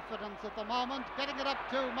confidence at the moment. Getting it up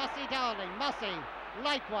to Mossy Dowling. Mossy,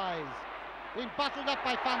 likewise. Being bottled up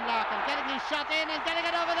by Van Larkin, getting his shot in and getting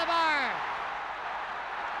it over the bar.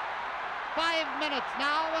 5 minutes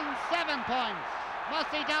now and 7 points.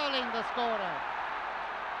 Mossy Dowling the scorer.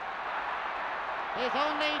 His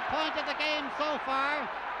only point of the game so far.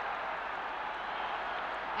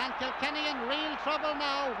 And Kilkenny in real trouble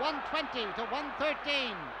now, 120 to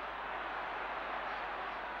 113.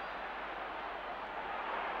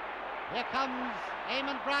 Here comes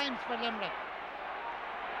Eamon Grimes for Limerick.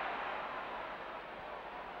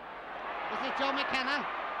 This is Joe McKenna.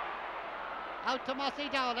 Out to Mossy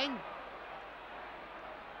Dowling.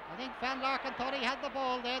 I think Van Larkin thought he had the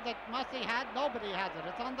ball there that Mossy had. Nobody has it.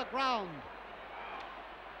 It's on the ground.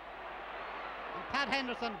 And Pat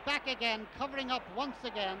Henderson back again, covering up once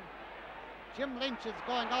again. Jim Lynch is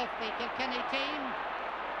going off the Kilkenny team.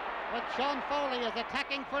 But Sean Foley is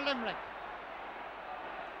attacking for Limerick.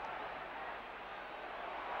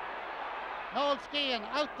 Noel Skean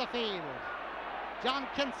out the field. John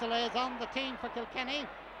Kinsella is on the team for Kilkenny.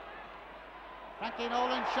 Frankie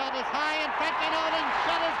Nolan's shot is high and Frankie Nolan's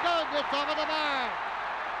shot is good. It's over the bar.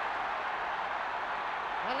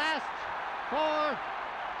 The last 4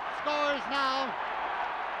 scores now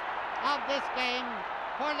of this game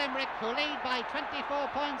for Limerick, who lead by 24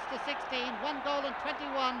 points to 16, 1 goal and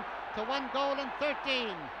 21 to 1 goal and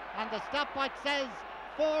 13. And the stopwatch says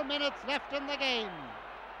 4 minutes left in the game.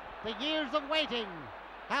 The years of waiting,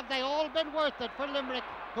 have they all been worth it for Limerick,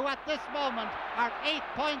 who at this moment are 8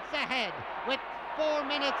 points ahead with 4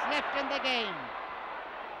 minutes left in the game?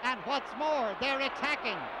 And what's more, they're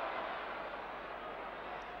attacking.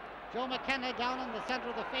 Joe McKenna down in the centre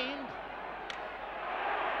of the field.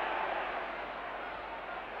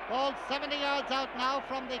 Ball 70 yards out now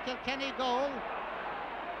from the Kilkenny goal.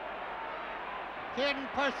 Kieran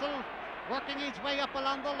Purcell working his way up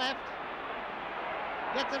along the left.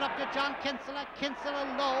 Gets it up to John Kinsella. Kinsella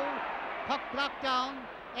low. Puck blocked down.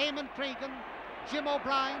 Eamon Cregan. Jim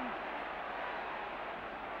O'Brien.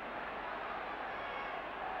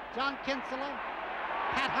 John Kinsella.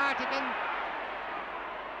 Pat Hartigan.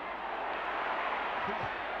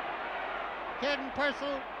 Kieran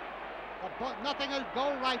Purcell. Nothing will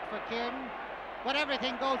go right for Kieran, but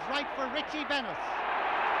everything goes right for Richie Bennett.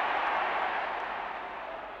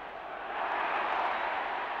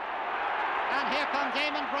 And here comes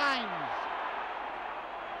Eamon Grimes.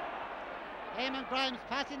 Eamon Grimes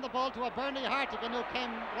passing the ball to a Bernie Hartigan, who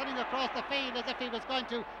came running across the field as if he was going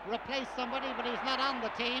to replace somebody, but he's not on the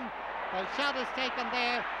team. The shot is taken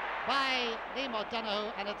there by Liam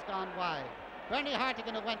O'Donoghue and it's gone wide. Bernie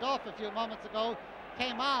Hartigan, who went off a few moments ago,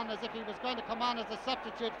 came on as if he was going to come on as a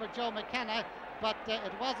substitute for Joe McKenna, but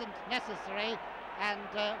it wasn't necessary, and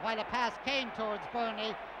while a pass came towards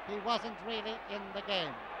Bernie, he wasn't really in the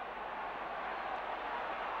game.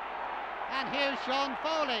 And here's Sean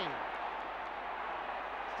Foley.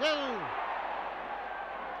 Still.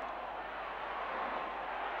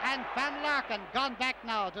 And Van Larkin gone back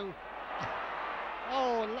now to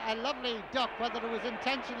oh, a lovely duck. Whether it was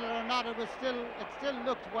intentional or not, it still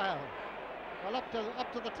looked well. Well, up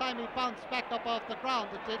to the time he bounced back up off the ground,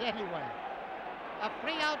 it did anyway. A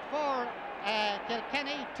free out for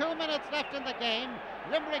Kilkenny. 2 minutes left in the game.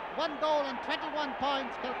 Limerick 1 goal and 21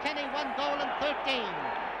 points. Kilkenny 1 goal and 13.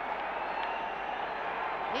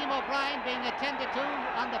 Liam O'Brien being attended to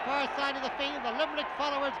on the far side of the field. The Limerick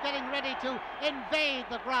followers getting ready to invade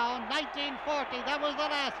the ground. 1940, that was the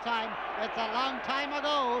last time. It's a long time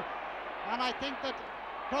ago. And I think that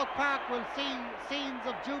Croke Park will see scenes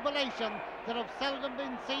of jubilation that have seldom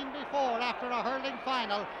been seen before after a hurling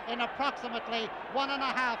final in approximately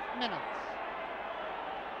 1.5 minutes.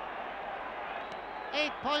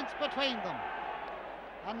 8 points between them.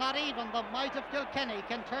 And not even the might of Kilkenny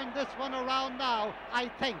can turn this one around now, I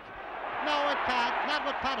think. No, it can't. Not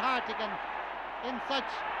with Pat Hartigan in such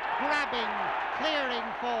grabbing, clearing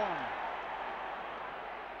form.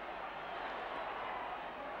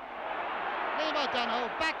 Liam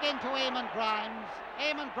O'Donoghue back into Eamon Grimes.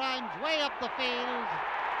 Eamon Grimes way up the field,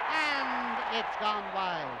 and it's gone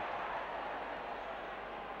wide.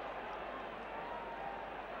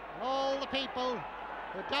 And all the people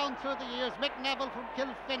who down through the years, Mick Neville from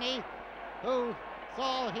Kilkenny, who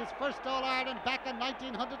saw his first All-Ireland back in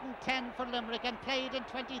 1910 for Limerick and played in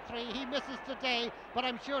 23. He misses today, but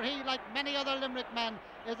I'm sure he, like many other Limerick men,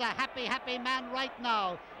 is a happy, happy man right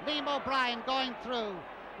now. Liam O'Brien going through.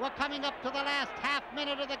 We're coming up to the last half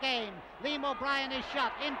minute of the game. Liam O'Brien is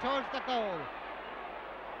shot in towards the goal.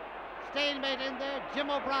 Stalemate in there. Jim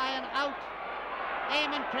O'Brien out.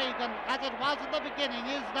 Eamon Cregan, as it was at the beginning,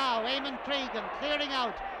 is now Eamon Cregan clearing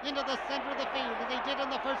out into the centre of the field as he did in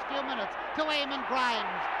the first few minutes to Eamon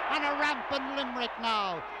Grimes. And a rampant Limerick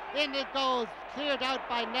now. In it goes, cleared out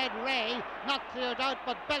by Ned Ray. Not cleared out,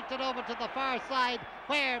 but belted over to the far side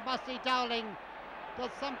where Mossy Dowling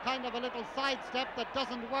does some kind of a little sidestep that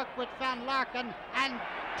doesn't work with Van Larkin, and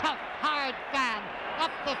tough, hard Van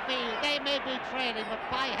up the field. They may be trailing, but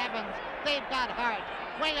by heavens, they've got heart.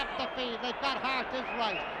 Way up the field, they've got heart is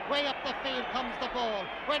right. Way up the field comes the ball.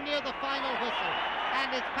 We're near the final whistle,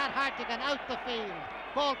 and it's Pat Hartigan out the field.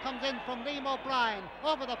 Ball comes in from Liam O'Brien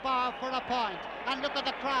over the bar for a point. And look at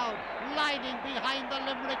the crowd lining behind the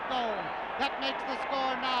Limerick goal. That makes the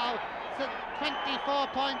score now 24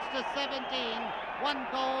 points to 17. 1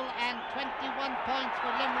 goal and 21 points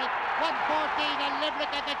for Limerick. 114 and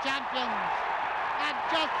Limerick are the champions. And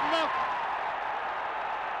just look.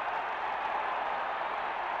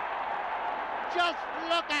 Just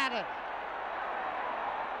look at it.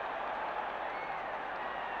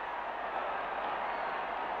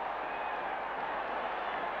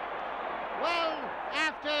 Well,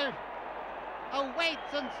 after a wait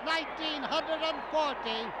since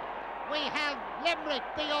 1940, we have Limerick,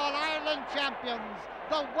 the All-Ireland champions,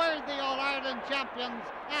 the worthy All-Ireland champions,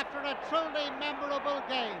 after a truly memorable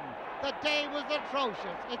game. The day was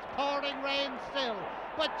atrocious. It's pouring rain still.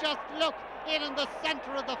 But just look in the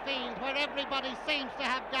centre of the field where everybody seems to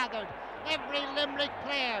have gathered. Every Limerick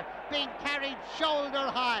player being carried shoulder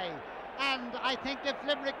high. And I think if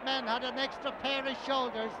Limerick men had an extra pair of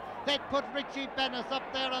shoulders, they'd put Richie Bennis up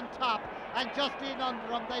there on top, and just in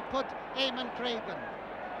under him they'd put Eamon Cregan.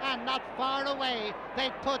 And not far away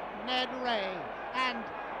they'd put Ned Ray. And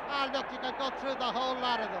look, you could go through the whole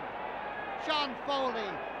lot of them. Sean Foley,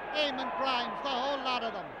 Eamon Grimes, the whole lot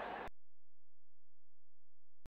of them.